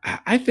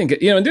I think,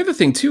 and the other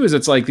thing too is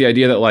it's like the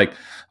idea that like,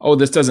 oh,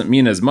 this doesn't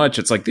mean as much.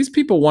 It's like these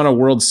people won a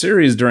World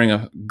Series during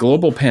a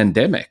global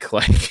pandemic.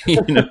 Like,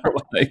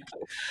 like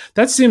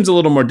that seems a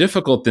little more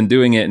difficult than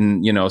doing it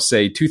in,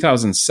 say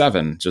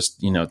 2007,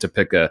 just, to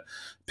pick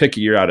a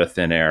year out of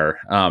thin air.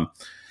 And,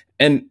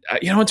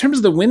 in terms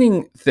of the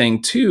winning thing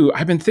too,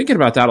 I've been thinking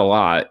about that a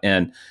lot.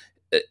 And,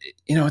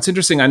 it's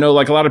interesting. I know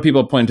like a lot of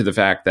people point to the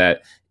fact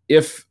that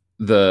if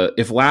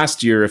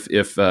last year, if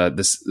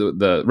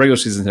the regular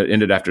season had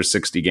ended after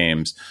 60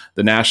 games,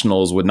 the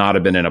Nationals would not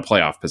have been in a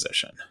playoff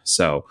position.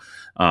 So,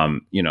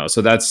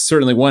 so that's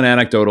certainly one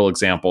anecdotal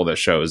example that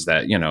shows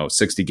that,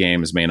 60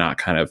 games may not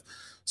kind of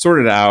sort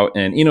it out.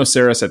 And Eno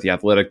Sarris at The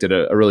Athletic did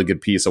a really good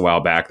piece a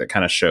while back that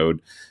kind of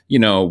showed,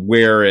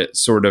 where it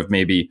sort of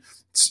maybe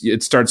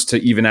it starts to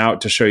even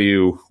out to show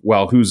you,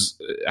 well,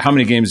 how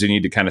many games do you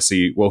need to kind of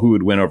see, well, who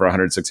would win over a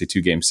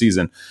 162 game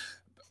season?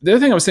 The other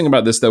thing I was thinking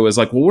about this though is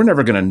like, well, we're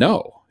never going to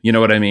know. You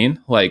know what I mean?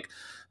 Like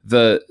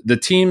the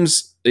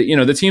teams,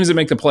 the teams that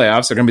make the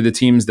playoffs are going to be the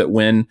teams that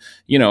win,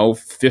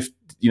 57%,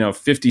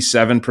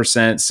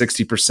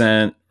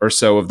 60% or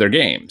so of their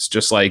games,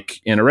 just like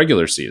in a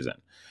regular season.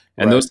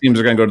 And those teams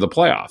are going to go to the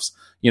playoffs.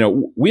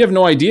 We have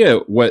no idea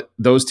what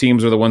those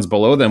teams or the ones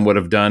below them would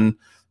have done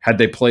had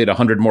they played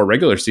 100 more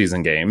regular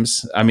season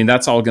games. I mean,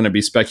 that's all going to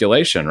be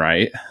speculation,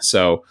 right?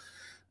 So,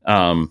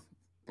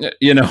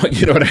 you know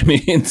what I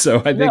mean? So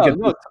I think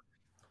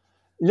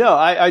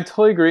I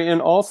totally agree.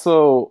 And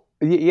also,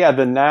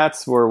 the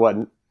Nats were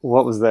what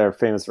was their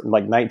famous,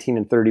 like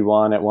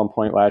 19-31 at one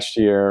point last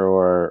year,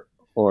 or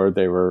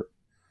they were,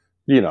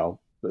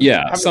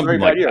 something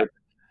like that.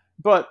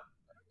 But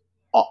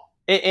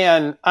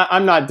and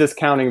I'm not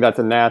discounting that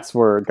the Nats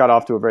got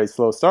off to a very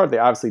slow start. They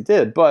obviously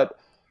did, but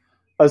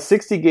a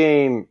 60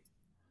 game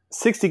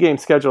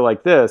schedule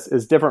like this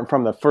is different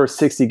from the first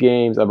 60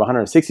 games of a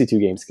 162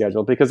 game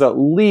schedule, because at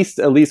least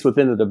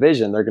within the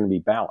division, they're going to be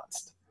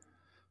balanced.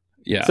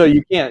 Yeah. So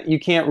you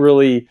can't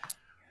really,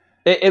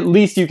 at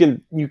least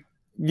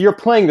you're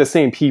playing the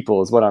same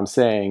people is what I'm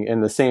saying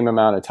in the same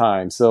amount of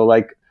time. So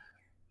like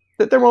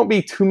that there won't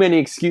be too many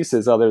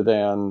excuses other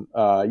than,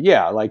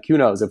 like who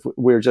knows, if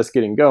we're just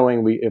getting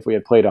going, if we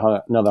had played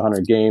another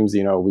 100 games,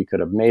 we could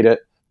have made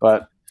it,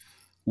 but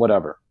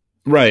whatever.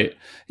 Right.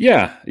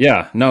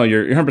 Yeah. No,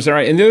 you're 100%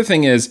 right. And the other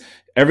thing is,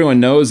 everyone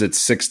knows it's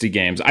 60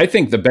 games. I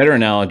think the better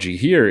analogy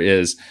here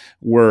is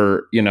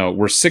we're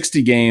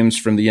 60 games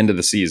from the end of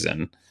the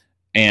season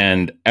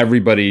and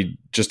everybody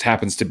just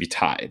happens to be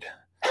tied.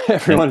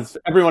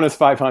 Everyone is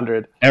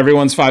 500.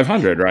 Everyone's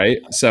 500, right?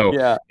 So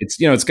yeah. It's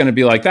going to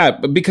be like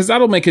that, but because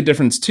that'll make a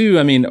difference too.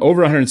 I mean,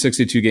 over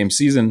 162 game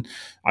season,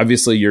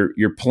 obviously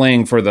you're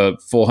playing for the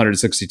full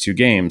 162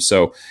 games.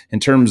 So in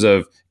terms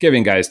of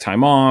giving guys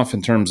time off,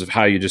 in terms of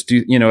how you just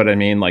do, you know what I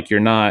mean? Like you're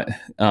not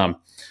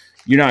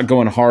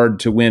going hard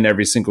to win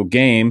every single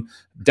game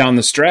down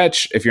the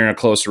stretch. If you're in a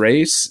close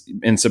race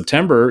in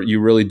September,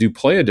 you really do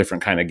play a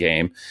different kind of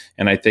game.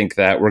 And I think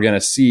that we're going to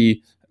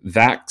see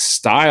that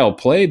style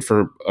played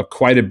for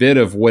quite a bit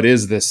of what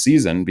is this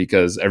season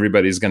because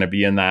everybody's going to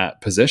be in that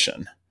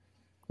position.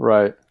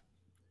 Right.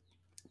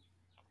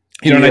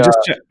 And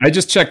I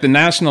just checked the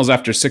Nationals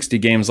after 60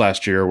 games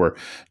last year were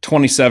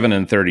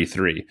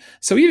 27-33.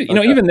 So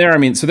even there, I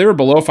mean, so they were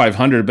below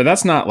 500, but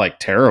that's not like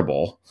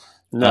terrible.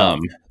 No.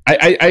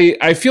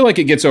 I feel like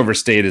it gets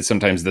overstated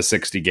sometimes, the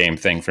 60 game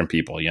thing from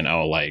people,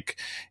 like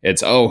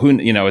it's,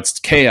 it's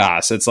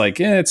chaos. It's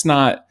like, it's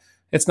not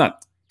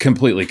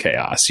completely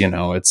chaos,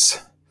 it's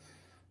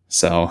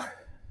so.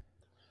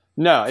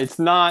 No, it's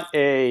not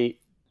it's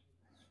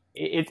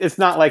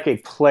not like a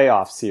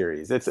playoff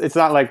series. It's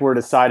not like we're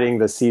deciding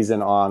the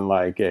season on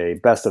like a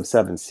best of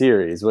 7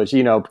 series, which,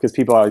 because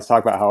people always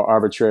talk about how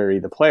arbitrary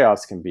the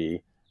playoffs can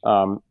be.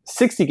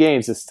 60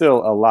 games is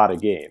still a lot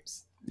of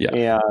games.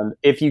 Yeah. And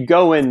if you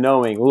go in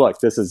knowing, look,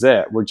 this is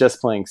it, we're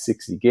just playing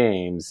 60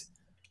 games,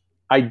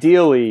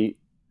 ideally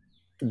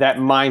that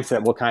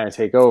mindset will kind of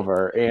take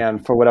over.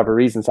 And for whatever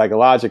reason,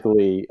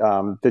 psychologically,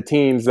 the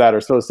teams that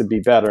are supposed to be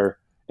better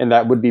and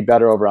that would be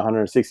better over a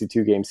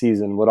 162 game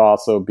season would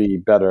also be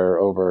better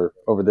over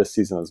this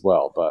season as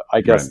well. But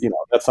I guess, right.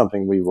 That's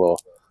something we will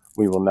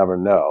never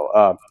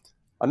know.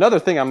 Another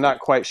thing I'm not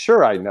quite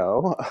sure I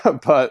know,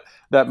 but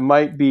that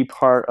might be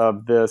part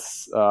of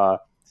this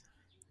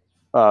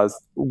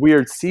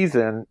weird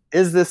season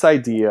is this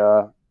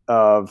idea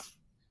of,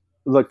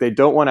 look, they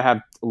don't want to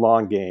have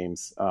long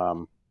games.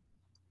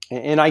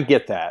 And I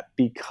get that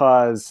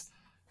because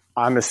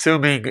I'm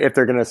assuming if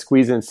they're going to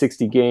squeeze in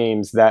 60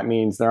 games, that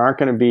means there aren't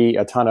going to be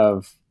a ton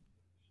of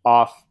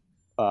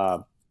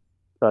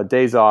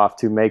days off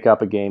to make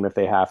up a game if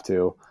they have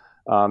to.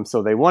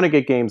 So they want to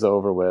get games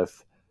over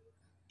with.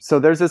 So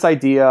there's this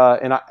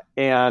idea,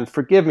 and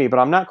forgive me, but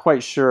I'm not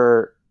quite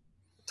sure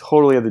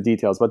totally of the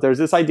details, but there's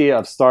this idea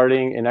of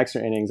starting in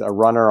extra innings a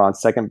runner on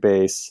second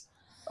base.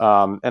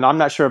 And I'm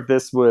not sure if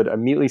this would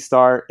immediately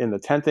start in the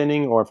 10th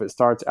inning or if it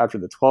starts after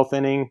the 12th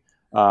inning.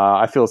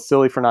 I feel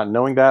silly for not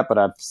knowing that, but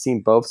I've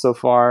seen both so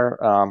far.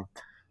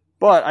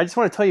 But I just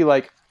want to tell you,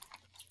 like,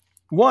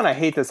 one, I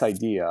hate this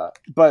idea,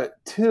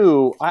 but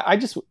two, I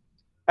just,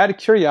 out of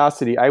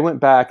curiosity, I went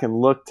back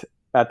and looked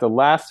at the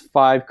last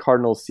 5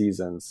 Cardinals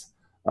seasons.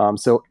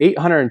 So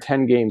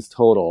 810 games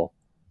total.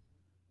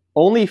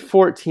 Only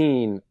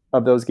 14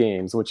 of those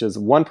games, which is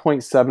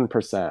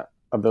 1.7%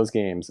 of those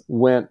games,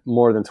 went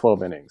more than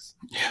 12 innings.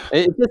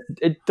 Yeah.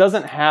 It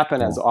doesn't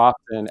happen as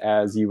often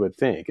as you would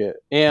think.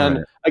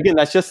 Again,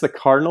 that's just the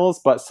Cardinals,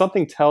 but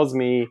something tells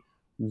me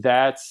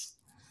that's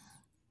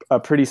a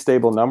pretty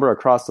stable number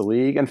across the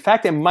league. In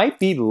fact, it might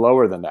be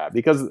lower than that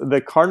because the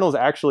Cardinals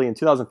actually in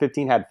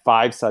 2015 had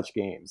 5 such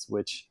games,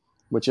 which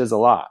is a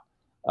lot.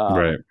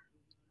 Right.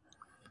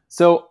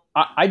 So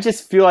I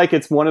just feel like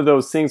it's one of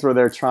those things where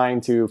they're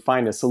trying to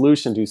find a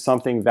solution to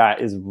something that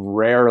is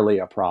rarely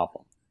a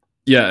problem.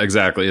 Yeah,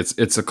 exactly.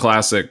 It's a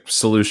classic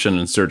solution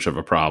in search of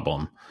a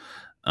problem.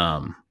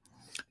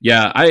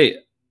 Yeah,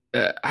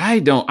 I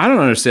don't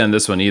understand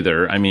this one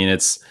either. I mean,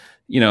 it's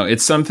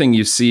something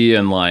you see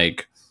in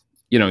like,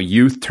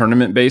 youth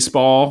tournament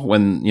baseball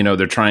when,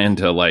 they're trying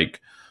to like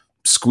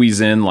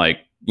squeeze in like,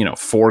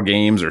 4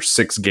 games or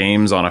 6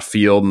 games on a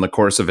field in the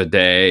course of a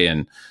day.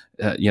 And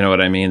you know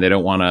what I mean? They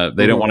don't want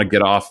to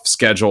get off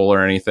schedule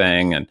or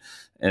anything.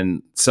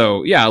 And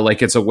so, yeah,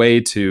 like it's a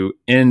way to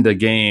end a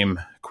game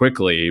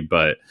quickly,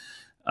 but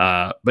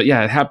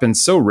yeah, it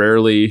happens so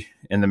rarely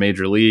in the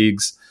major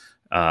leagues.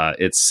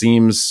 It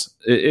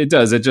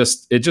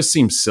just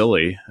seems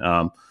silly.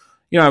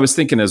 I was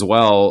thinking as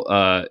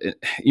well,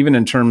 even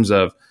in terms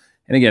of,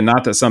 and again,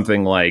 not that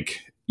something like,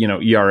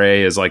 ERA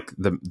is like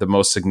the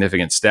most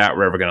significant stat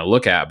we're ever going to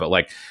look at, but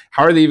like,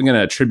 how are they even going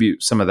to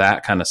attribute some of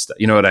that kind of stuff?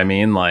 You know what I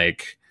mean?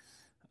 Like,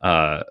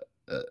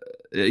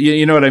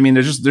 you know what I mean?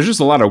 There's just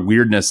a lot of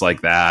weirdness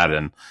like that.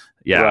 And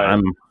yeah,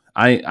 right.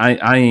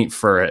 I ain't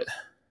for it.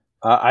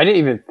 I didn't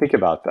even think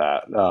about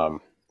that.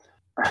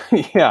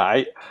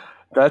 Yeah,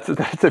 that's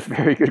a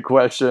very good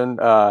question.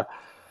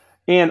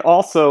 And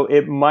also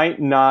it might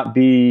not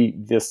be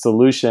the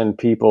solution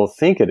people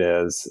think it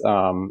is,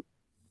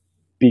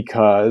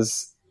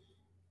 because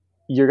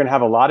you're going to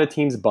have a lot of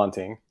teams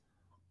bunting,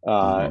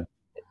 and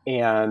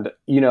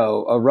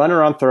a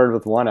runner on third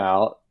with 1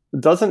 out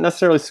doesn't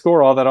necessarily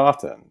score all that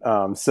often.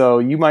 So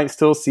you might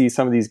still see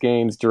some of these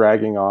games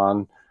dragging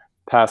on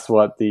past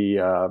what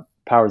the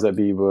powers that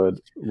be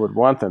would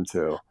want them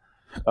to.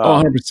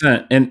 Oh,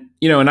 100%. And,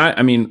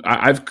 and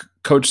I've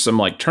coached some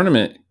like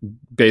tournament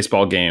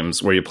baseball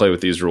games where you play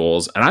with these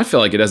rules, and I feel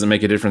like it doesn't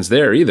make a difference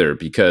there either,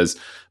 because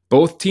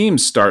both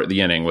teams start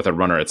the inning with a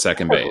runner at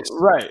second base.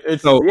 Right.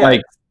 So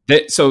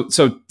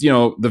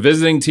the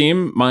visiting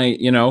team might,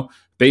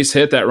 base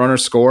hit, that runner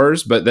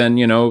scores, but then,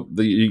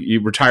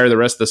 you retire the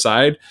rest of the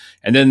side,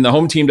 and then the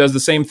home team does the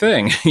same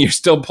thing. You're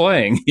still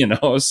playing,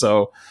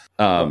 so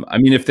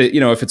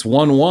if it's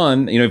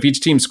 1-1, if each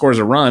team scores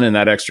a run in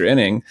that extra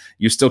inning,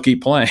 you still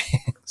keep playing.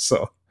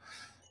 So.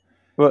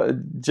 Well,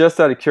 just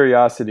out of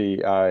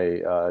curiosity,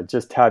 I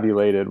just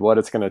tabulated what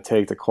it's going to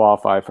take to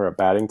qualify for a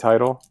batting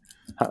title.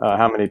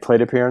 How many plate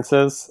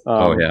appearances?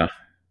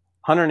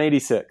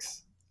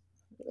 186.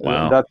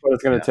 Wow. That's what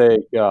it's going to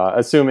take,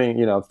 assuming,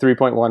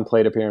 3.1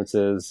 plate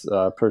appearances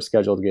per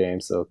scheduled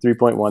game. So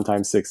 3.1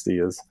 times 60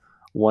 is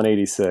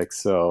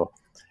 186. So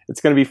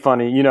it's going to be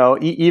funny.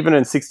 Even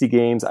in 60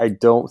 games, I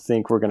don't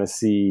think we're going to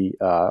see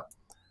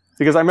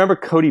because I remember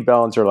Cody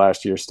Bellinger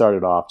last year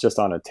started off just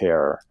on a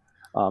tear.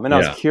 And I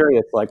was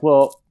curious, what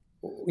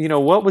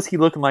was he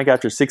looking like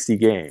after 60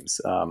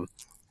 games?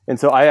 And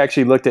so I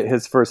actually looked at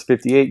his first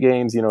 58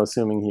 games,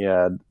 assuming he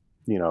had,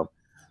 a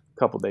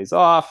couple days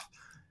off.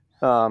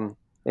 And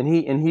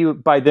he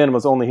by then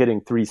was only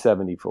hitting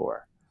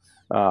 374.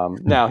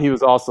 Now he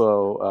was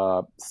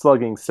also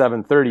slugging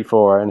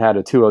 734 and had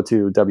a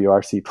 202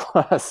 WRC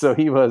plus. So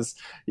he was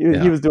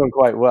doing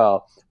quite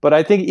well. But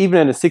I think even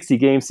in a 60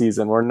 game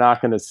season, we're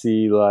not going to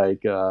see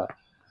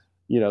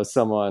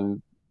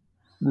someone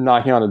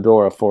knocking on the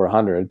door of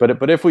 400,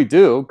 but if we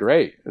do,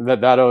 great.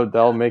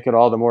 That'll make it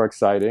all the more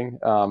exciting.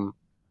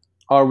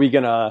 Are we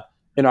gonna,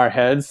 in our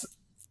heads,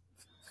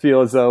 feel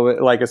as though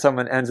if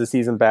someone ends the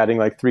season batting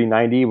like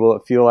 390, will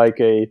it feel like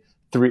a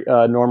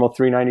normal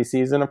 390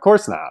 season? Of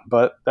course not,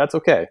 but that's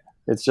okay.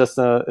 It's just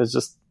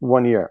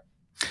 1 year.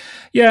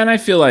 Yeah, and I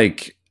feel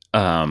like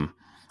at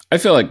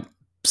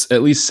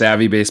least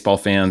savvy baseball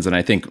fans, and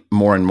I think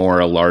more and more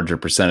a larger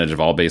percentage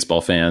of all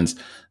baseball fans,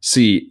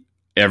 see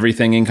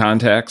everything in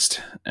context.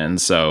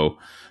 And so,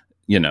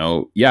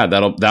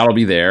 that'll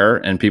be there,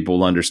 and people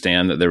will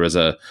understand that there was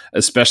a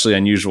especially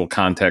unusual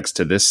context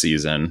to this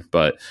season.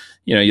 But,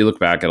 you look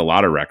back at a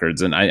lot of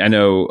records, and I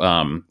know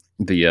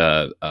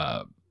the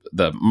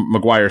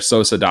McGuire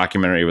Sosa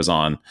documentary was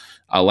on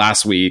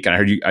last week, and I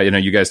heard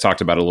you guys talked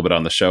about it a little bit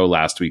on the show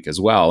last week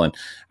as well. And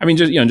I mean,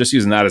 just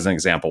using that as an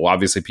example,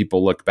 obviously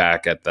people look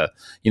back at the,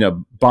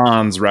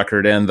 Bonds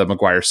record and the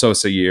McGuire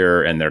Sosa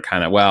year, and they're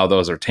kind of, well,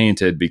 those are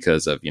tainted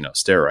because of,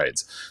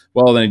 steroids.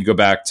 Well, then you go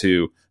back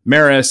to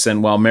Maris,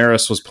 and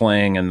Maris was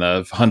playing in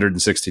the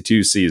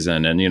 162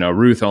 season, and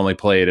Ruth only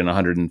played in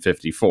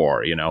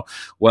 154.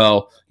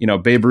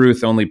 Babe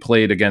Ruth only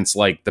played against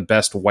like the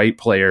best white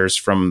players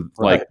from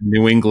like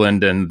New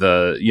England and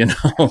the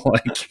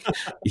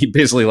he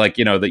basically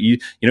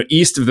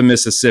east of the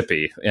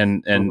Mississippi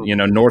and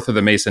north of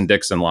the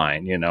Mason-Dixon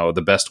line.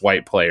 The best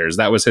white players,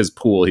 that was his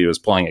pool he was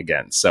playing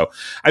against. So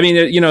I mean,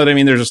 you know what I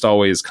mean. There's just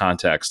always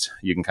context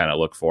you can kind of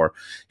look for.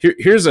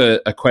 Here's a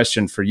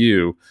question for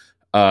you.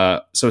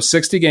 So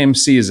 60 game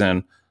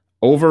season,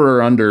 over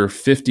or under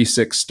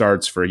 56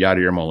 starts for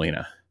Yadier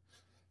Molina?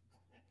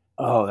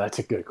 Oh, that's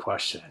a good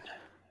question.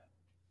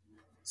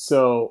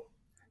 So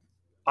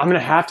I'm going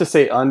to have to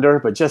say under,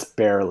 but just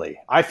barely.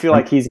 I feel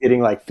like he's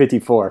getting like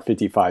 54 or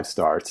 55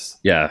 starts.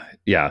 Yeah.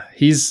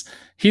 He's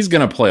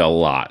going to play a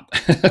lot.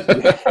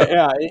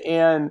 Yeah.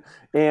 And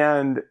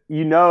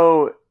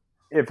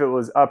if it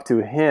was up to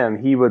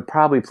him, he would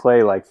probably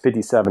play like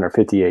 57 or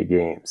 58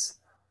 games.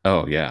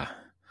 Oh, yeah.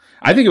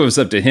 I think if it was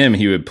up to him,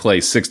 he would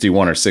play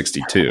 61 or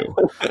 62.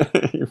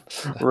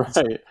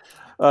 Right.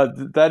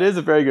 That is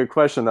a very good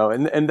question, though.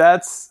 And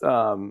that's,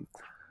 anytime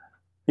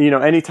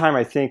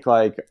I think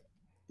my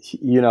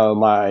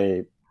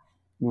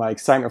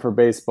excitement for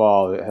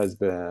baseball has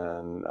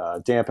been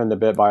dampened a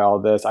bit by all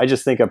this, I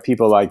just think of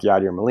people like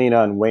Yadier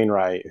Molina and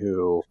Wainwright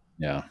who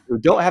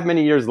don't have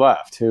many years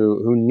left,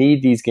 who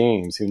need these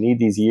games, who need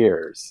these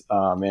years.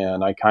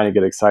 And I kind of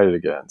get excited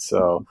again.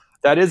 So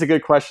that is a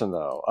good question,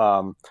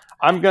 though.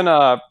 I'm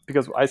gonna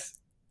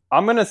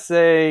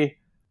say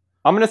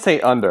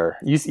under.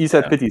 You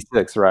said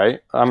 56, right?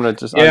 I'm gonna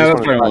just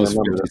that's probably almost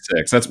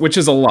 56. Which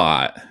is a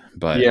lot,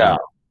 but yeah.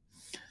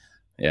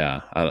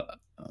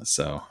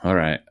 So all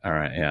right,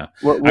 yeah.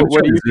 What do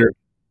you think?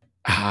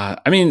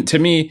 I mean, to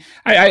me,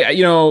 I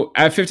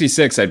at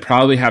 56, I'd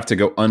probably have to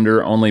go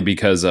under, only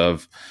because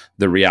of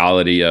the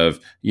reality of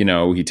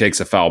he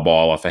takes a foul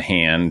ball off a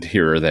hand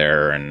here or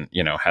there, and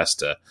has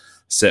to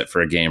sit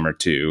for a game or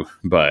two,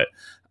 but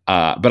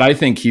I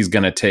think he's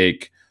going to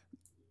take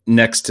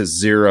next to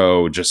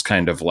zero, just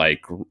kind of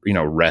like,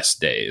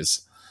 rest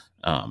days.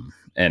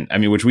 And I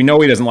mean, which we know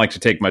he doesn't like to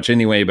take much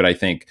anyway, but I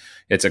think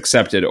it's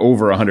accepted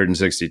over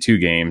 162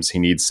 games. He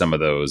needs some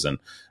of those. And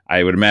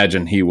I would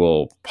imagine he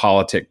will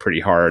politic pretty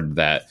hard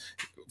that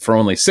for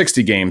only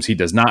 60 games, he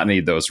does not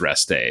need those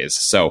rest days.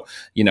 So,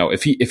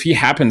 if he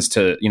happens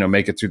to,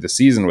 make it through the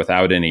season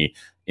without any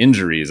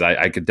injuries,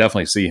 I could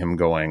definitely see him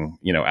going,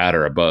 at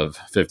or above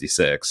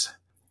 56.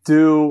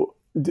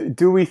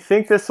 Do we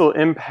think this will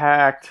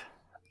impact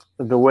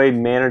the way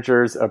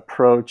managers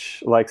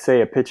approach, like,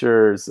 say, a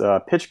pitcher's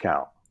pitch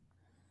count?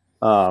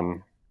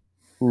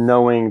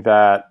 Knowing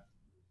that,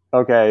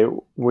 okay,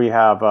 we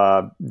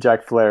have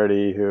Jack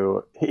Flaherty,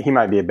 who he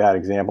might be a bad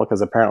example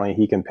because apparently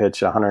he can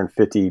pitch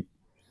 150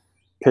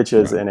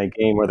 pitches in a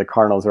game where the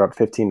Cardinals are up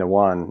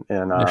 15-1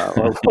 and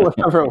or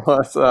whatever it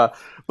was.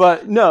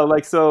 But no,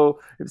 like, so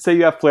say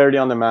you have Flaherty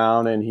on the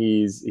mound and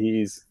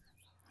he's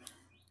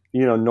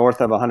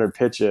north of 100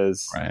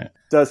 pitches. Right.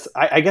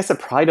 I guess it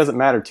probably doesn't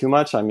matter too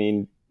much. I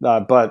mean,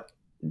 but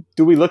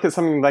do we look at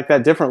something like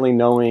that differently,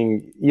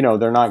 knowing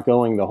they're not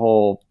going the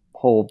whole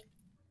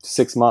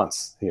 6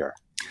 months here?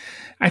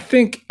 I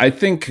think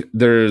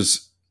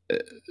there's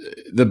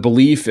the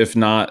belief, if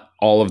not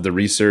all of the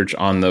research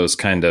on those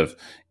kind of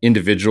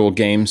individual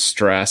game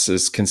stress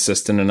is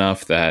consistent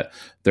enough that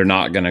they're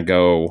not going to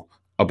go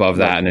above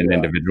that in an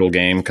individual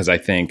game. Because I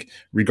think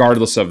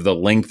regardless of the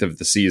length of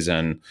the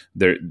season,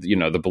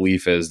 the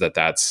belief is that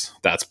that's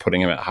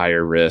putting him at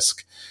higher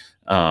risk.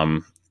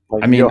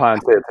 Like Johan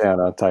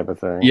Santana type of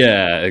thing.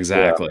 Yeah,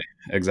 exactly.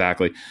 Yeah.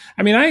 Exactly.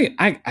 I mean,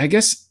 I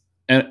guess,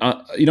 and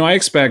I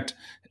expect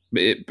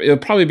it'll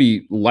probably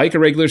be like a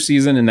regular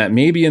season in that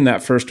maybe in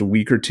that first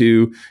week or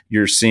two,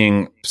 you're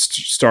seeing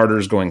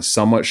starters going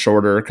somewhat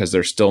shorter because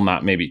they're still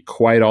not maybe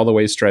quite all the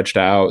way stretched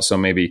out. So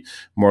maybe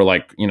more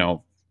like,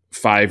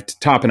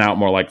 topping out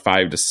more like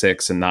 5 to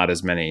 6 and not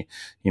as many,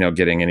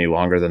 getting any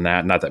longer than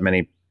that. Not that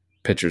many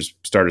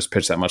starters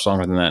pitch that much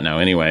longer than that now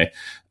anyway.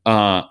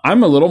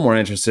 I'm a little more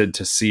interested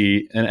to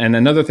see, and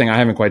another thing I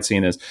haven't quite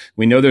seen is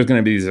we know there's going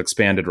to be these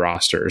expanded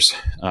rosters.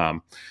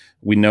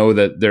 We know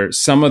that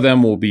some of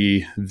them will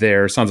be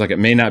there. Sounds like it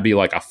may not be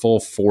like a full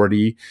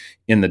 40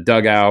 in the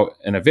dugout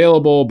and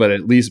available,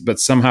 but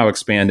somehow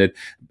expanded.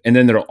 And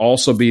then there'll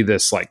also be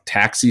this like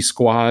taxi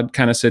squad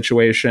kind of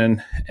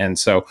situation. And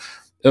so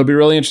it'll be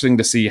really interesting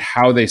to see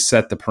how they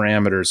set the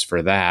parameters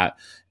for that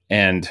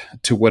and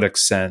to what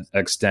extent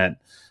that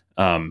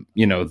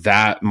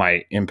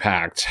might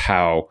impact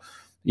how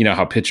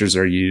pitchers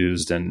are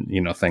used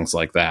and, things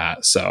like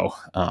that. So,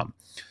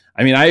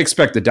 I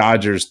expect the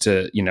Dodgers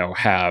to,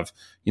 have,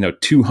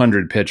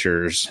 200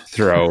 pitchers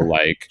throw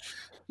like,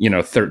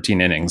 13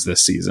 innings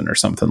this season or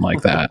something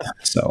like that.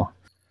 So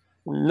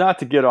not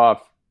to get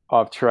off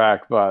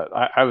track, but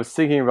I was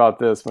thinking about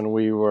this when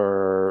we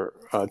were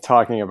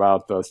talking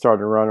about the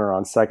starting runner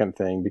on second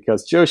thing,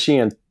 because Joe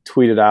Sheehan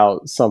tweeted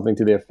out something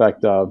to the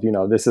effect of,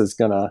 this is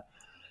going to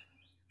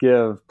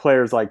give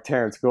players like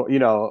Terrence Gore,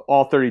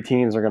 all 30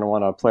 teams are going to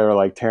want a player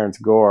like Terrence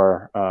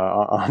Gore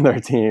on their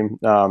team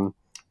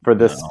for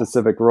this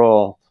specific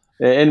role.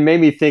 And made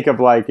me think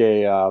of like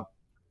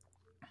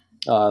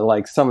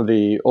like some of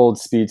the old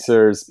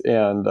speedsters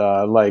and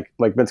like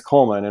Vince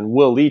Coleman, and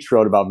Will Leitch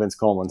wrote about Vince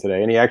Coleman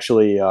today. And he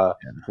actually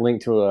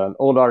linked to an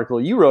old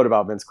article you wrote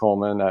about Vince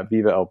Coleman at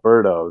Viva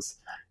Alberto's.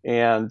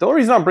 And the only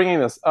reason I'm bringing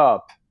this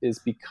up is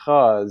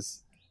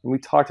because, and we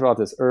talked about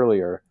this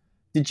earlier,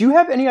 did you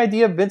have any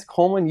idea Vince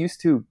Coleman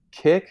used to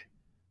kick,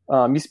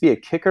 used to be a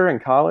kicker in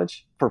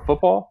college for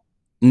football?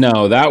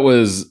 No, that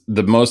was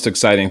the most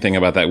exciting thing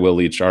about that Will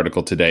Leitch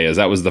article today, is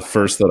that was the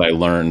first that I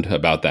learned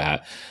about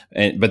that.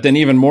 But then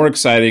even more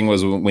exciting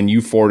was when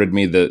you forwarded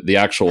me the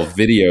actual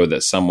video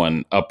that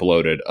someone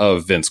uploaded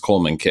of Vince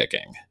Coleman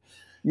kicking.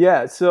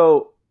 Yeah,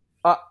 so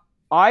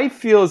I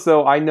feel as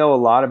though I know a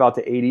lot about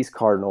the 80s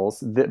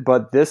Cardinals,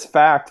 but this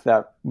fact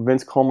that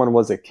Vince Coleman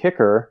was a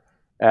kicker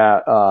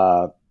at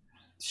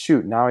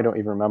now I don't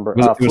even remember.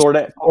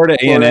 Florida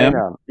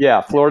A&M.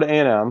 Yeah, Florida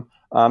A&M.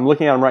 I'm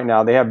looking at them right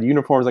now. They have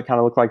uniforms that kind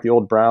of look like the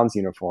old Browns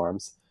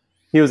uniforms.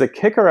 He was a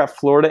kicker at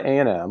Florida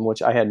A&M,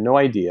 which I had no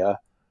idea.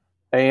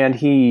 And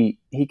he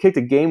kicked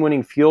a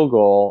game-winning field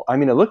goal. I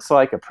mean, it looks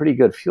like a pretty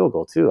good field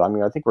goal, too. I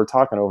mean, I think we're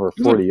talking over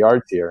 40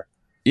 yards here.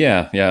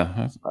 Yeah.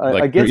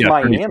 Against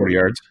Miami. 30, 40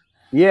 yards.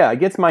 Yeah,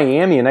 against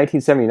Miami in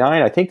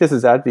 1979. I think this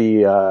is at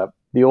the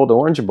old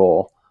Orange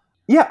Bowl.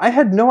 Yeah, I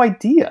had no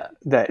idea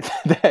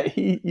that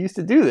he used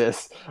to do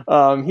this.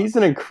 He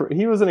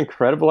was an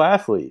incredible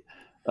athlete.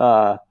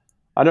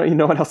 I don't even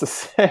know what else to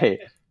say.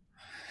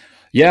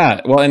 Yeah,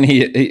 well, and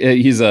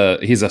he's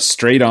a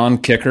straight on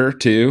kicker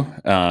too.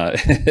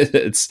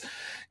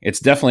 It's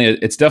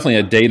definitely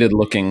a dated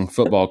looking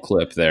football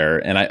clip there,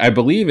 and I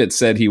believe it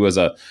said he was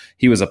a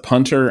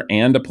punter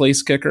and a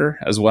place kicker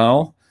as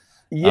well.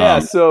 Yeah,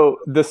 so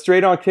the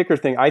straight on kicker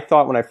thing, I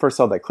thought when I first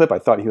saw that clip, I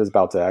thought he was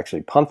about to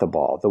actually punt the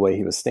ball the way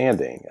he was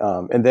standing,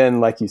 and then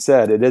like you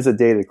said, it is a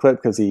dated clip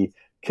because he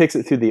kicks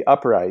it through the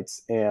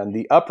uprights, and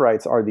the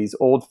uprights are these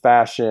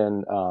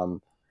old-fashioned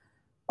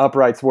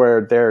uprights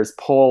where there's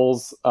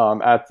poles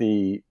at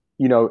the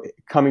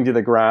coming to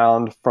the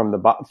ground from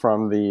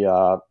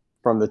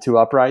the two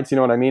uprights. You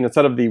know what I mean?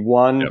 Instead of the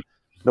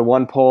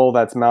one pole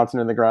that's mounted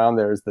in the ground,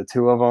 there's the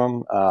two of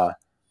them.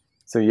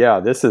 So yeah,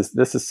 this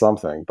is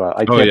something. But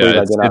I can't believe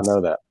I did not know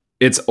that.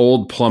 It's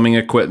old plumbing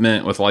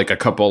equipment with like a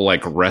couple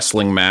like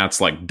wrestling mats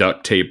like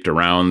duct taped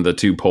around the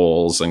two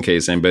poles in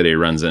case anybody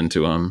runs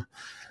into them.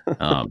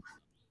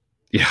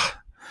 Yeah.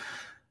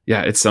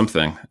 Yeah, it's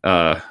something.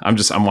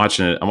 I'm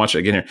watching it. I'm watching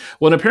it again here.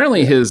 Well, and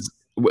apparently his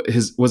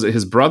was it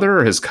his brother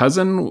or his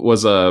cousin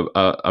was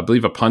I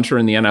believe a punter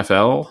in the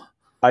NFL.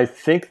 I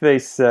think they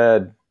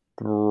said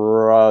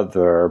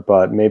brother,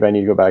 but maybe I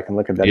need to go back and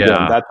look at that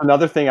again. That's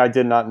another thing I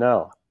did not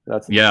know.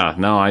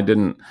 No, I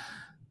didn't.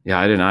 Yeah,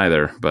 I didn't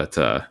either. But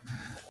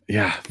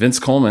Vince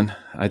Coleman,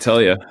 I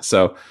tell you.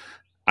 So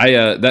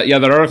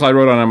that article I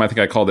wrote on him, I think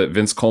I called it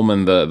Vince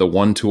Coleman, the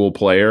one tool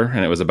player.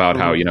 And it was about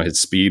how,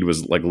 his speed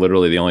was like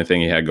literally the only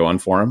thing he had going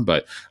for him,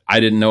 but I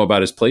didn't know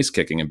about his place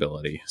kicking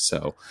ability.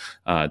 So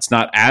it's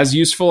not as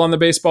useful on the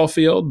baseball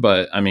field,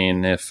 but I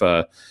mean, if,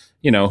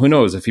 who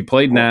knows if he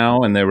played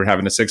now and they were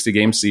having a 60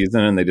 game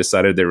season and they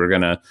decided they were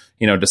going to,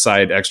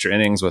 decide extra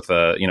innings with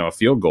a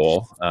field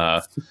goal,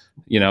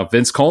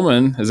 Vince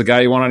Coleman is a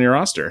guy you want on your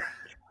roster.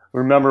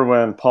 Remember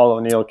when Paul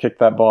O'Neill kicked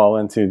that ball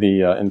into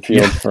the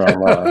infield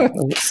from?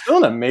 It's still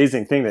an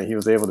amazing thing that he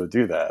was able to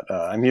do that.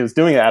 He was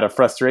doing it out of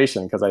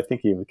frustration because I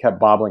think he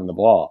kept bobbling the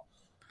ball.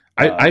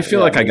 I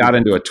feel like I got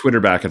into a Twitter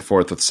back and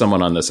forth with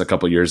someone on this a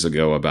couple years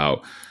ago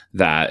about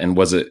that, and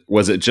was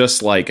it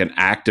just like an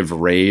act of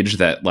rage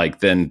that like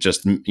then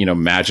just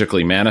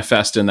magically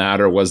manifest in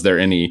that, or was there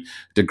any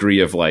degree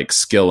of like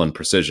skill and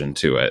precision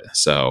to it?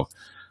 So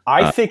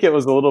I think it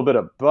was a little bit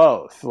of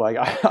both. Like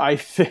I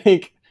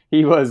think.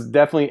 He was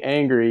definitely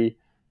angry,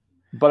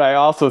 but I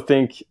also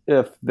think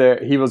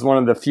he was one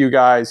of the few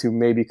guys who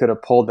maybe could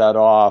have pulled that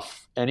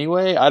off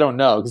anyway. I don't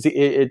know, because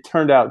it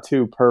turned out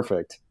too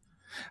perfect.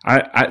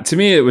 To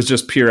me, it was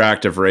just pure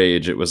act of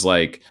rage. It was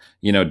like,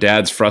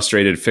 Dad's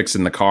frustrated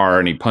fixing the car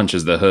and he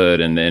punches the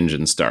hood and the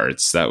engine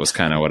starts. That was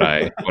kind of what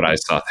I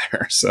saw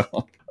there. So,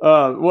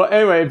 well,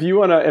 anyway,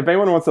 if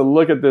anyone wants to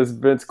look at this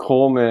Vince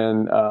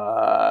Coleman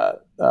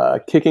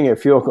kicking a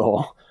field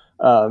goal,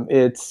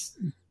 it's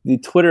the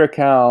Twitter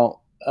account,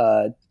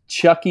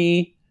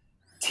 Chucky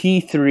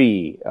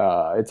T3.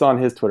 It's on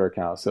his Twitter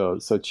account, so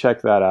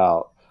check that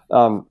out.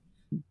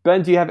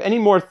 Ben, do you have any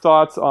more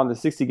thoughts on the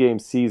 60 game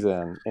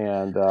season?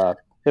 And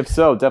if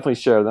so, definitely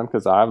share them,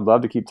 because I would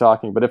love to keep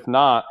talking. But if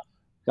not,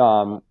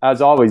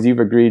 as always, you've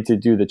agreed to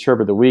do the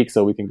Chirp of the Week,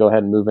 so we can go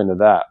ahead and move into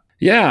that.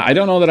 Yeah, I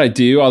don't know that I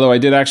do, although I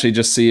did actually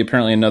just see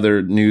apparently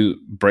another new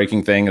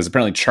breaking thing is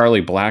apparently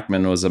Charlie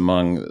Blackmon was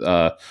among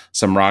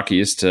some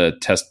Rockies to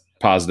test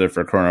positive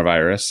for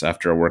coronavirus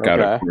after a workout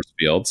at Coors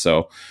Field.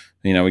 So,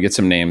 we get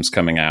some names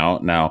coming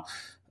out. Now,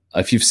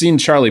 if you've seen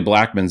Charlie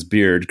Blackmon's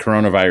beard,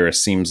 coronavirus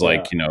seems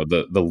like,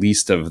 the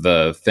least of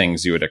the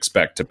things you would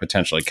expect to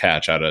potentially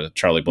catch out of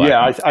Charlie Blackmon.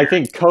 Yeah, I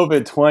think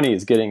COVID-20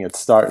 is getting its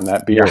start in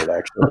that beard,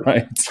 actually.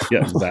 Right.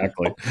 Yeah,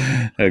 exactly.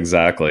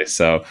 Exactly.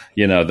 So,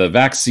 the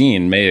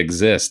vaccine may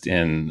exist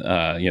in,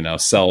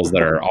 cells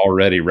that are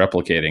already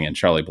replicating in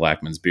Charlie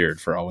Blackmon's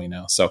beard, for all we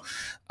know. So,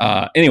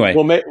 anyway.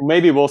 Well,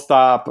 maybe we'll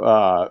stop.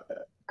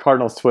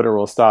 Cardinals Twitter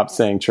will stop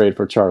saying trade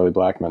for Charlie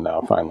Blackmon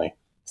now, finally.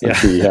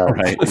 Right. Yeah,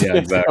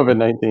 exactly.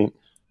 COVID-19.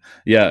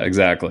 Yeah,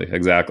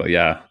 exactly.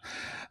 Yeah.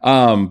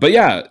 But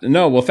yeah,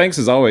 no, well, thanks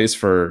as always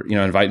for,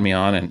 inviting me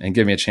on and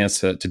giving me a chance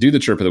to do the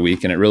Chirp of the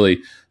Week. And it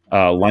really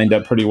lined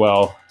up pretty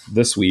well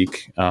this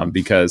week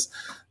because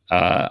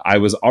I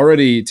was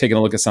already taking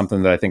a look at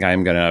something that I think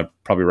I'm going to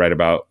probably write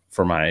about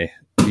for my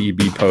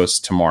DEB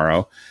post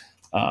tomorrow.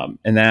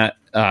 And that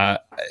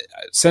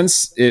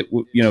since it,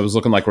 was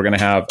looking like we're going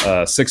to have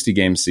a 60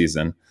 game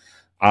season,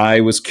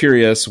 I was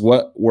curious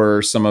what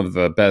were some of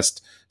the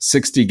best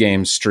 60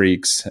 game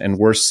streaks and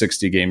worst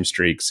 60 game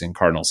streaks in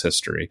Cardinals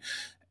history.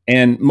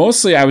 And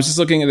mostly I was just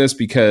looking at this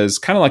because,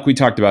 kind of like we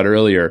talked about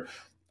earlier,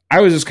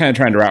 I was just kind of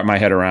trying to wrap my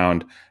head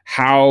around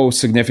how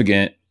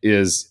significant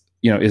is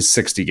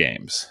 60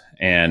 games.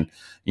 And,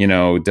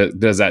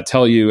 does that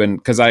tell you? And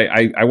because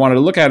I wanted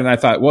to look at it and I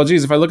thought, well,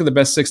 geez, if I look at the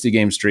best 60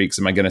 game streaks,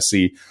 am I going to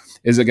see,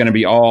 is it going to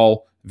be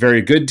all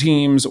very good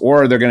teams,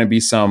 or are there going to be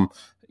some,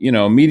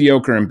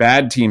 mediocre and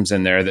bad teams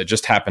in there that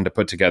just happen to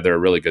put together a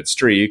really good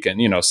streak? And,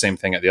 same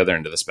thing at the other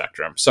end of the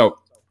spectrum. So,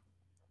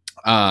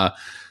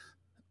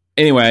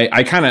 anyway,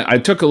 I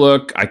took a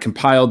look, I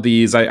compiled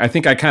these. I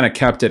think I kind of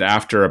kept it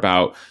after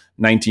about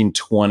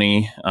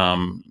 1920,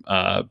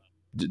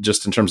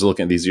 just in terms of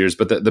looking at these years.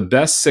 But the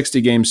best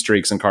 60 game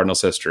streaks in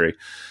Cardinals history,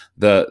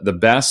 the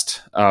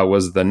best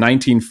was the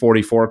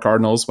 1944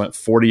 Cardinals, went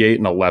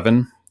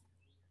 48-11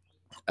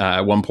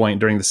 at one point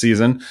during the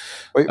season.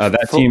 Wait,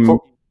 that team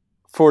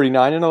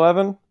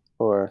 49-11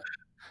 or?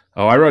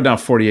 Oh, I wrote down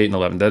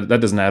 48-11.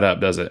 That doesn't add up,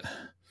 does it?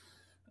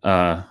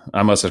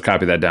 I must have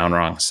copied that down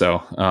wrong.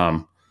 So,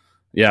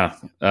 yeah.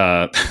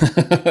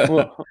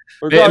 Well,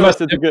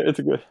 regardless, it's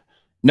a good.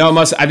 No, it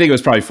must. I think it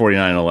was probably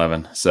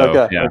 49-11. So,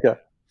 okay, yeah. Okay.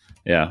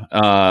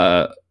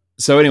 Yeah.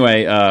 So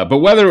anyway, but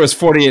whether it was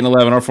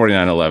 48-11 or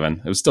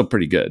 49-11, it was still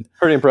pretty good.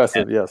 Pretty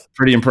impressive, yes.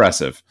 Pretty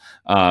impressive.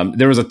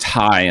 There was a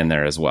tie in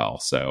there as well.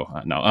 So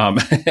no.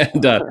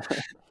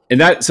 And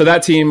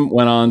that team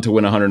went on to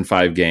win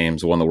 105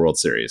 games, won the World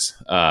Series.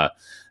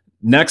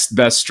 Next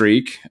best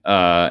streak,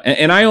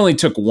 and I only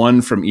took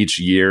one from each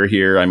year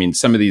here. I mean,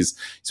 some of these.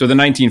 So the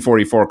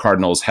 1944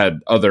 Cardinals had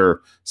other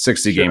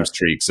 60 game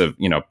streaks of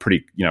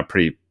pretty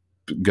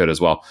good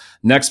as well.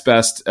 Next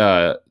best,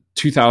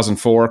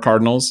 2004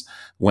 Cardinals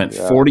went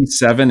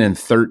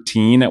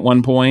 47-13 at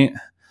one point.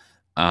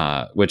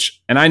 And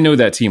I know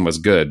that team was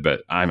good,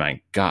 but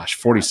my gosh,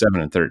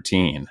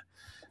 47-13.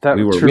 That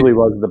truly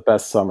was the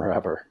best summer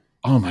ever.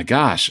 Oh my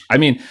gosh. I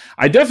mean,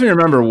 I definitely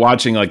remember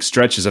watching like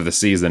stretches of the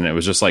season. It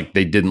was just like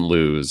they didn't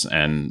lose.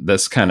 And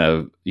this kind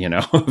of,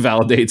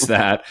 validates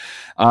that.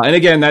 And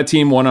again, that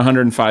team won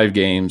 105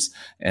 games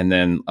and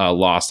then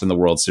lost in the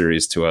World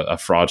Series to a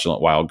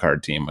fraudulent wild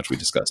card team, which we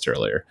discussed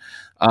earlier.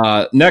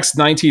 Next,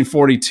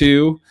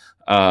 1942,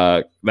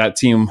 that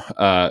team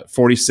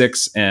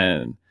 46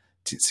 and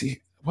see,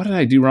 what did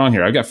I do wrong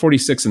here? I got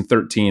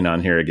 46-13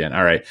 on here again.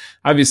 All right.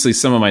 Obviously,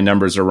 some of my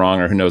numbers are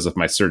wrong, or who knows if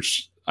my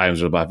search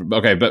items are black.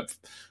 Okay, but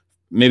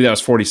maybe that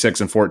was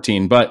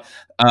 46-14. But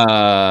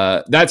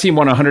that team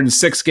won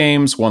 106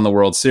 games, won the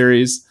World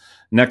Series.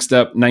 Next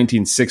up,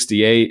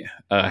 1968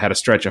 had a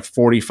stretch of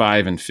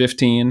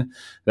 45-15.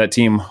 That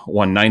team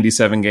won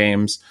 97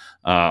 games.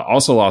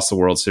 Also lost the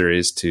World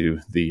Series to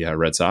the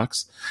Red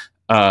Sox.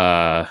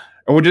 Or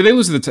did they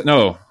lose to the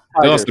no?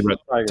 They lost the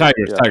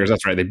Tigers.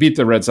 That's right. They beat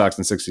the Red Sox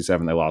in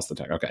 67. They lost the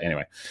Tigers. Okay.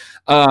 Anyway,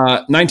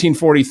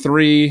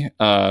 1943,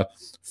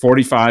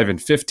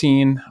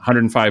 45-15,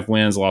 105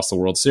 wins, lost the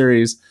World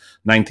Series.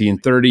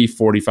 1930,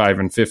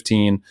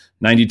 45-15,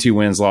 92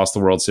 wins, lost the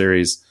World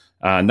Series.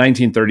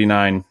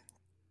 1939,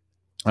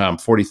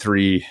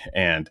 43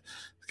 and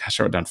gosh,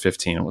 I wrote down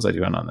 15. What was I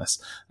doing on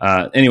this?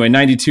 Anyway,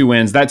 92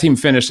 wins. That team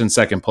finished in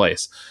second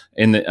place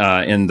in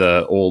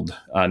the old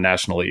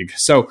National League.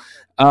 So,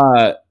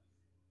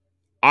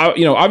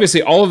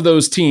 obviously all of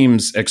those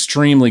teams,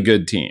 extremely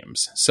good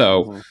teams.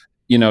 So,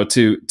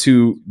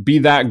 to be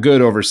that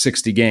good over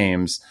 60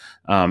 games,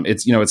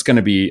 it's going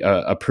to be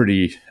a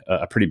pretty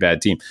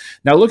bad team.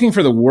 Now, looking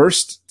for the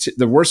worst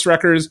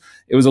records,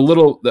 it was a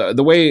little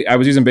the way I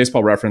was using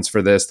Baseball Reference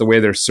for this. The way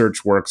their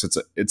search works,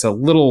 it's a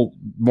little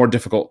more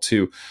difficult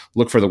to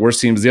look for the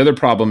worst teams. The other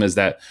problem is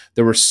that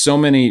there were so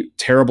many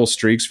terrible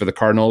streaks for the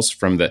Cardinals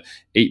from the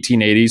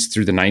 1880s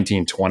through the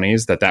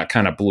 1920s that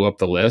kind of blew up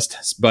the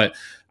list. But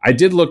I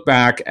did look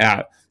back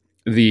at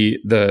the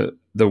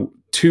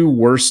two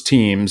worst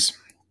teams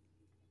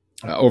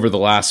over the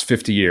last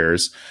 50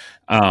 years.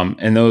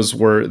 And those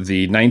were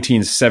the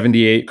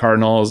 1978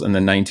 Cardinals and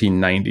the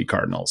 1990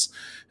 Cardinals.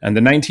 And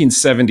the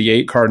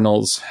 1978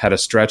 Cardinals had a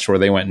stretch where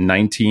they went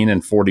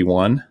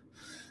 19-41.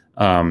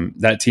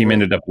 That team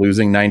ended up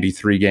losing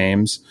 93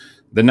 games.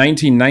 The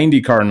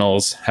 1990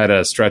 Cardinals had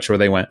a stretch where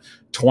they went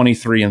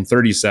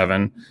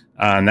 23-37.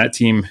 And that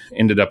team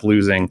ended up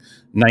losing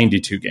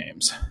 92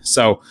 games.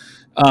 So,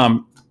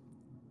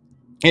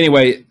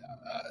 anyway,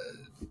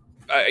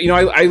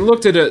 I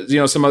looked at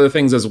some other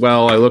things as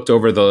well. I looked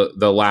over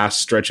the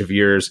last stretch of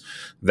years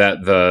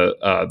that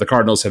the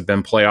Cardinals have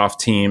been playoff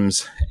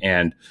teams,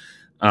 and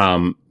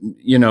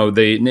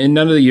they in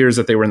none of the years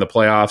that they were in the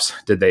playoffs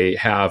did they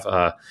have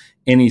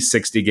any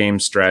 60 game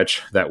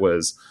stretch that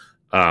was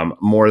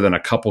more than a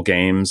couple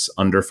games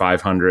under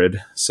 500.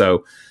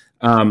 So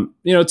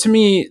to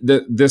me,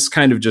 this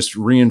kind of just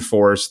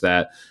reinforced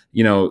that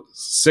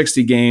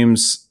 60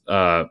 games,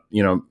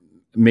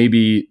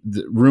 maybe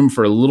room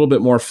for a little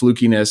bit more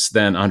flukiness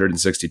than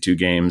 162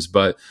 games,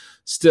 but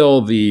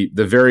still the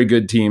very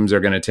good teams are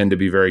going to tend to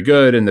be very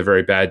good and the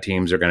very bad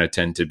teams are going to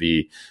tend to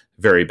be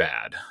very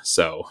bad.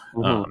 So,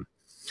 mm-hmm.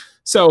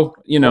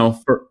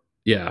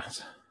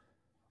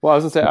 Well, I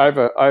was gonna say,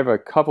 I have a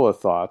couple of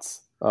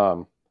thoughts.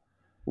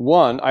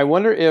 One, I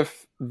wonder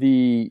if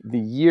the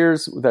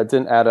years that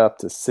didn't add up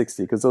to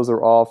 60, because those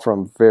are all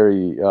from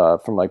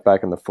from like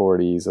back in the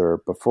 40s or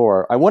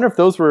before. I wonder if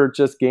those were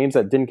just games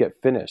that didn't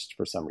get finished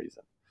for some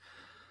reason.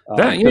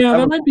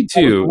 That might be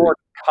too. That was more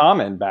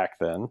common back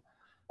then.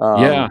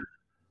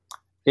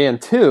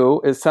 And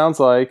two, it sounds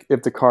like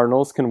if the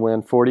Cardinals can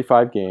win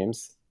 45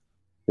 games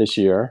this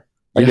year,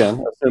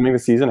 again, assuming the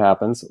season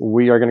happens,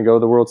 we are going to go to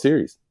the World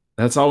Series.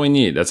 That's all we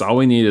need. That's all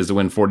we need is to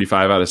win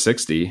 45 out of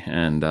 60.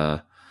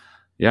 And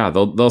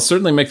they'll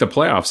certainly make the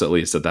playoffs at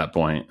least at that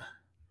point.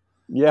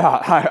 Yeah,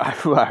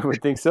 I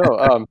would think so.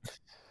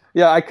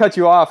 I cut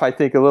you off, I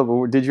think, a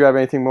little bit. Did you have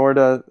anything more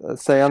to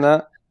say on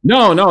that?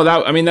 No,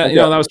 that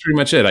was pretty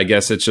much it. I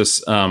guess it's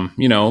just,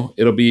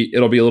 it'll be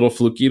a little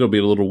fluky. It'll be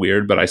a little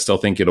weird, but I still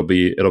think it'll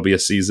be a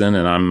season,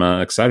 and I'm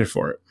excited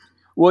for it.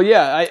 Well,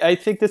 yeah, I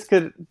think this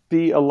could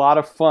be a lot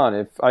of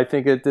fun. I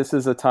think this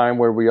is a time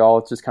where we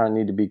all just kind of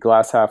need to be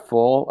glass half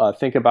full.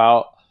 Think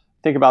about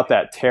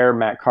that tear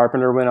Matt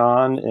Carpenter went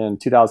on in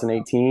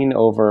 2018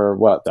 over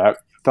what that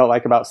felt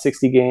like about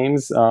 60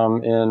 games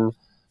in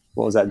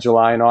what was that,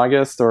 July and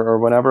August or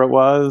whenever it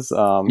was.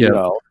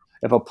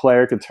 If a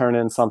player could turn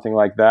in something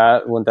like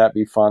that, wouldn't that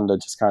be fun to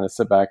just kind of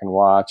sit back and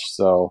watch?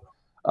 So,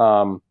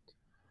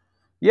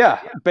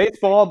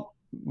 baseball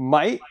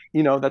might,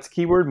 that's a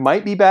key word,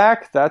 might be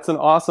back. That's an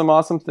awesome,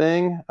 awesome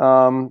thing.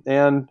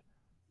 And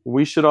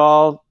we should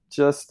all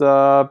just do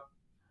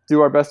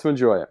our best to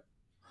enjoy it.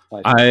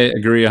 I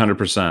agree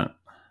 100%.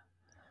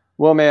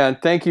 Well, man,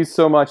 thank you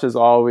so much as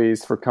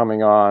always for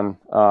coming on.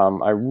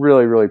 I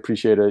really, really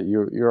appreciate it.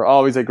 You're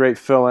always a great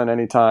fill-in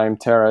anytime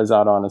Tara is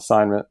out on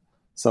assignment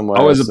somewhere.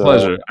 Always a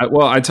pleasure.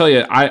 I tell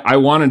you, I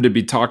wanted to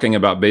be talking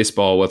about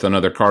baseball with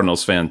another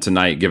Cardinals fan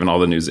tonight, given all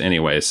the news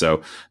anyway.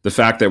 So the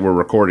fact that we're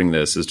recording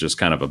this is just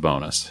kind of a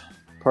bonus.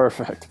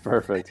 Perfect.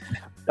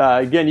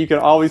 Again, you can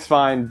always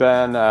find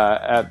Ben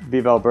at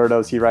Viva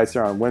Alberto's. He writes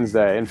there on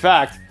Wednesday. In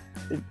fact,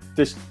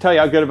 to tell you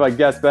how good of a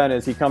guest Ben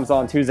is, he comes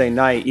on Tuesday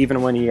night,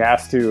 even when he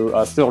has to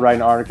still write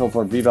an article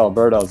for Viva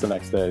Alberto's the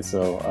next day.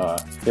 So,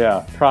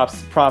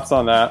 props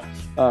on that.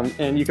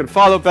 And you can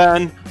follow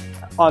Ben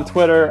on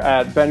Twitter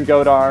at Ben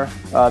Godar.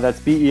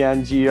 That's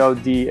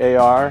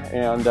BenGodar.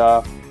 And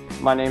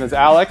my name is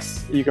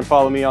Alex. You can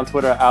follow me on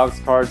Twitter at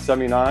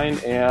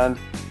AlexCard79. And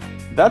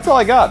that's all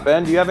I got,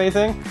 Ben. Do you have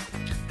anything?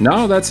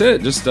 No, that's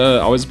it. Just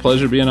always a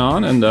pleasure being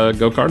on, and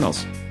go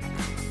Cardinals.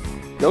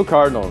 Go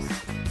Cardinals.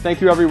 Thank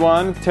you,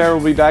 everyone. Tara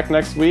will be back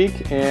next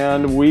week,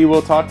 and we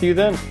will talk to you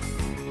then.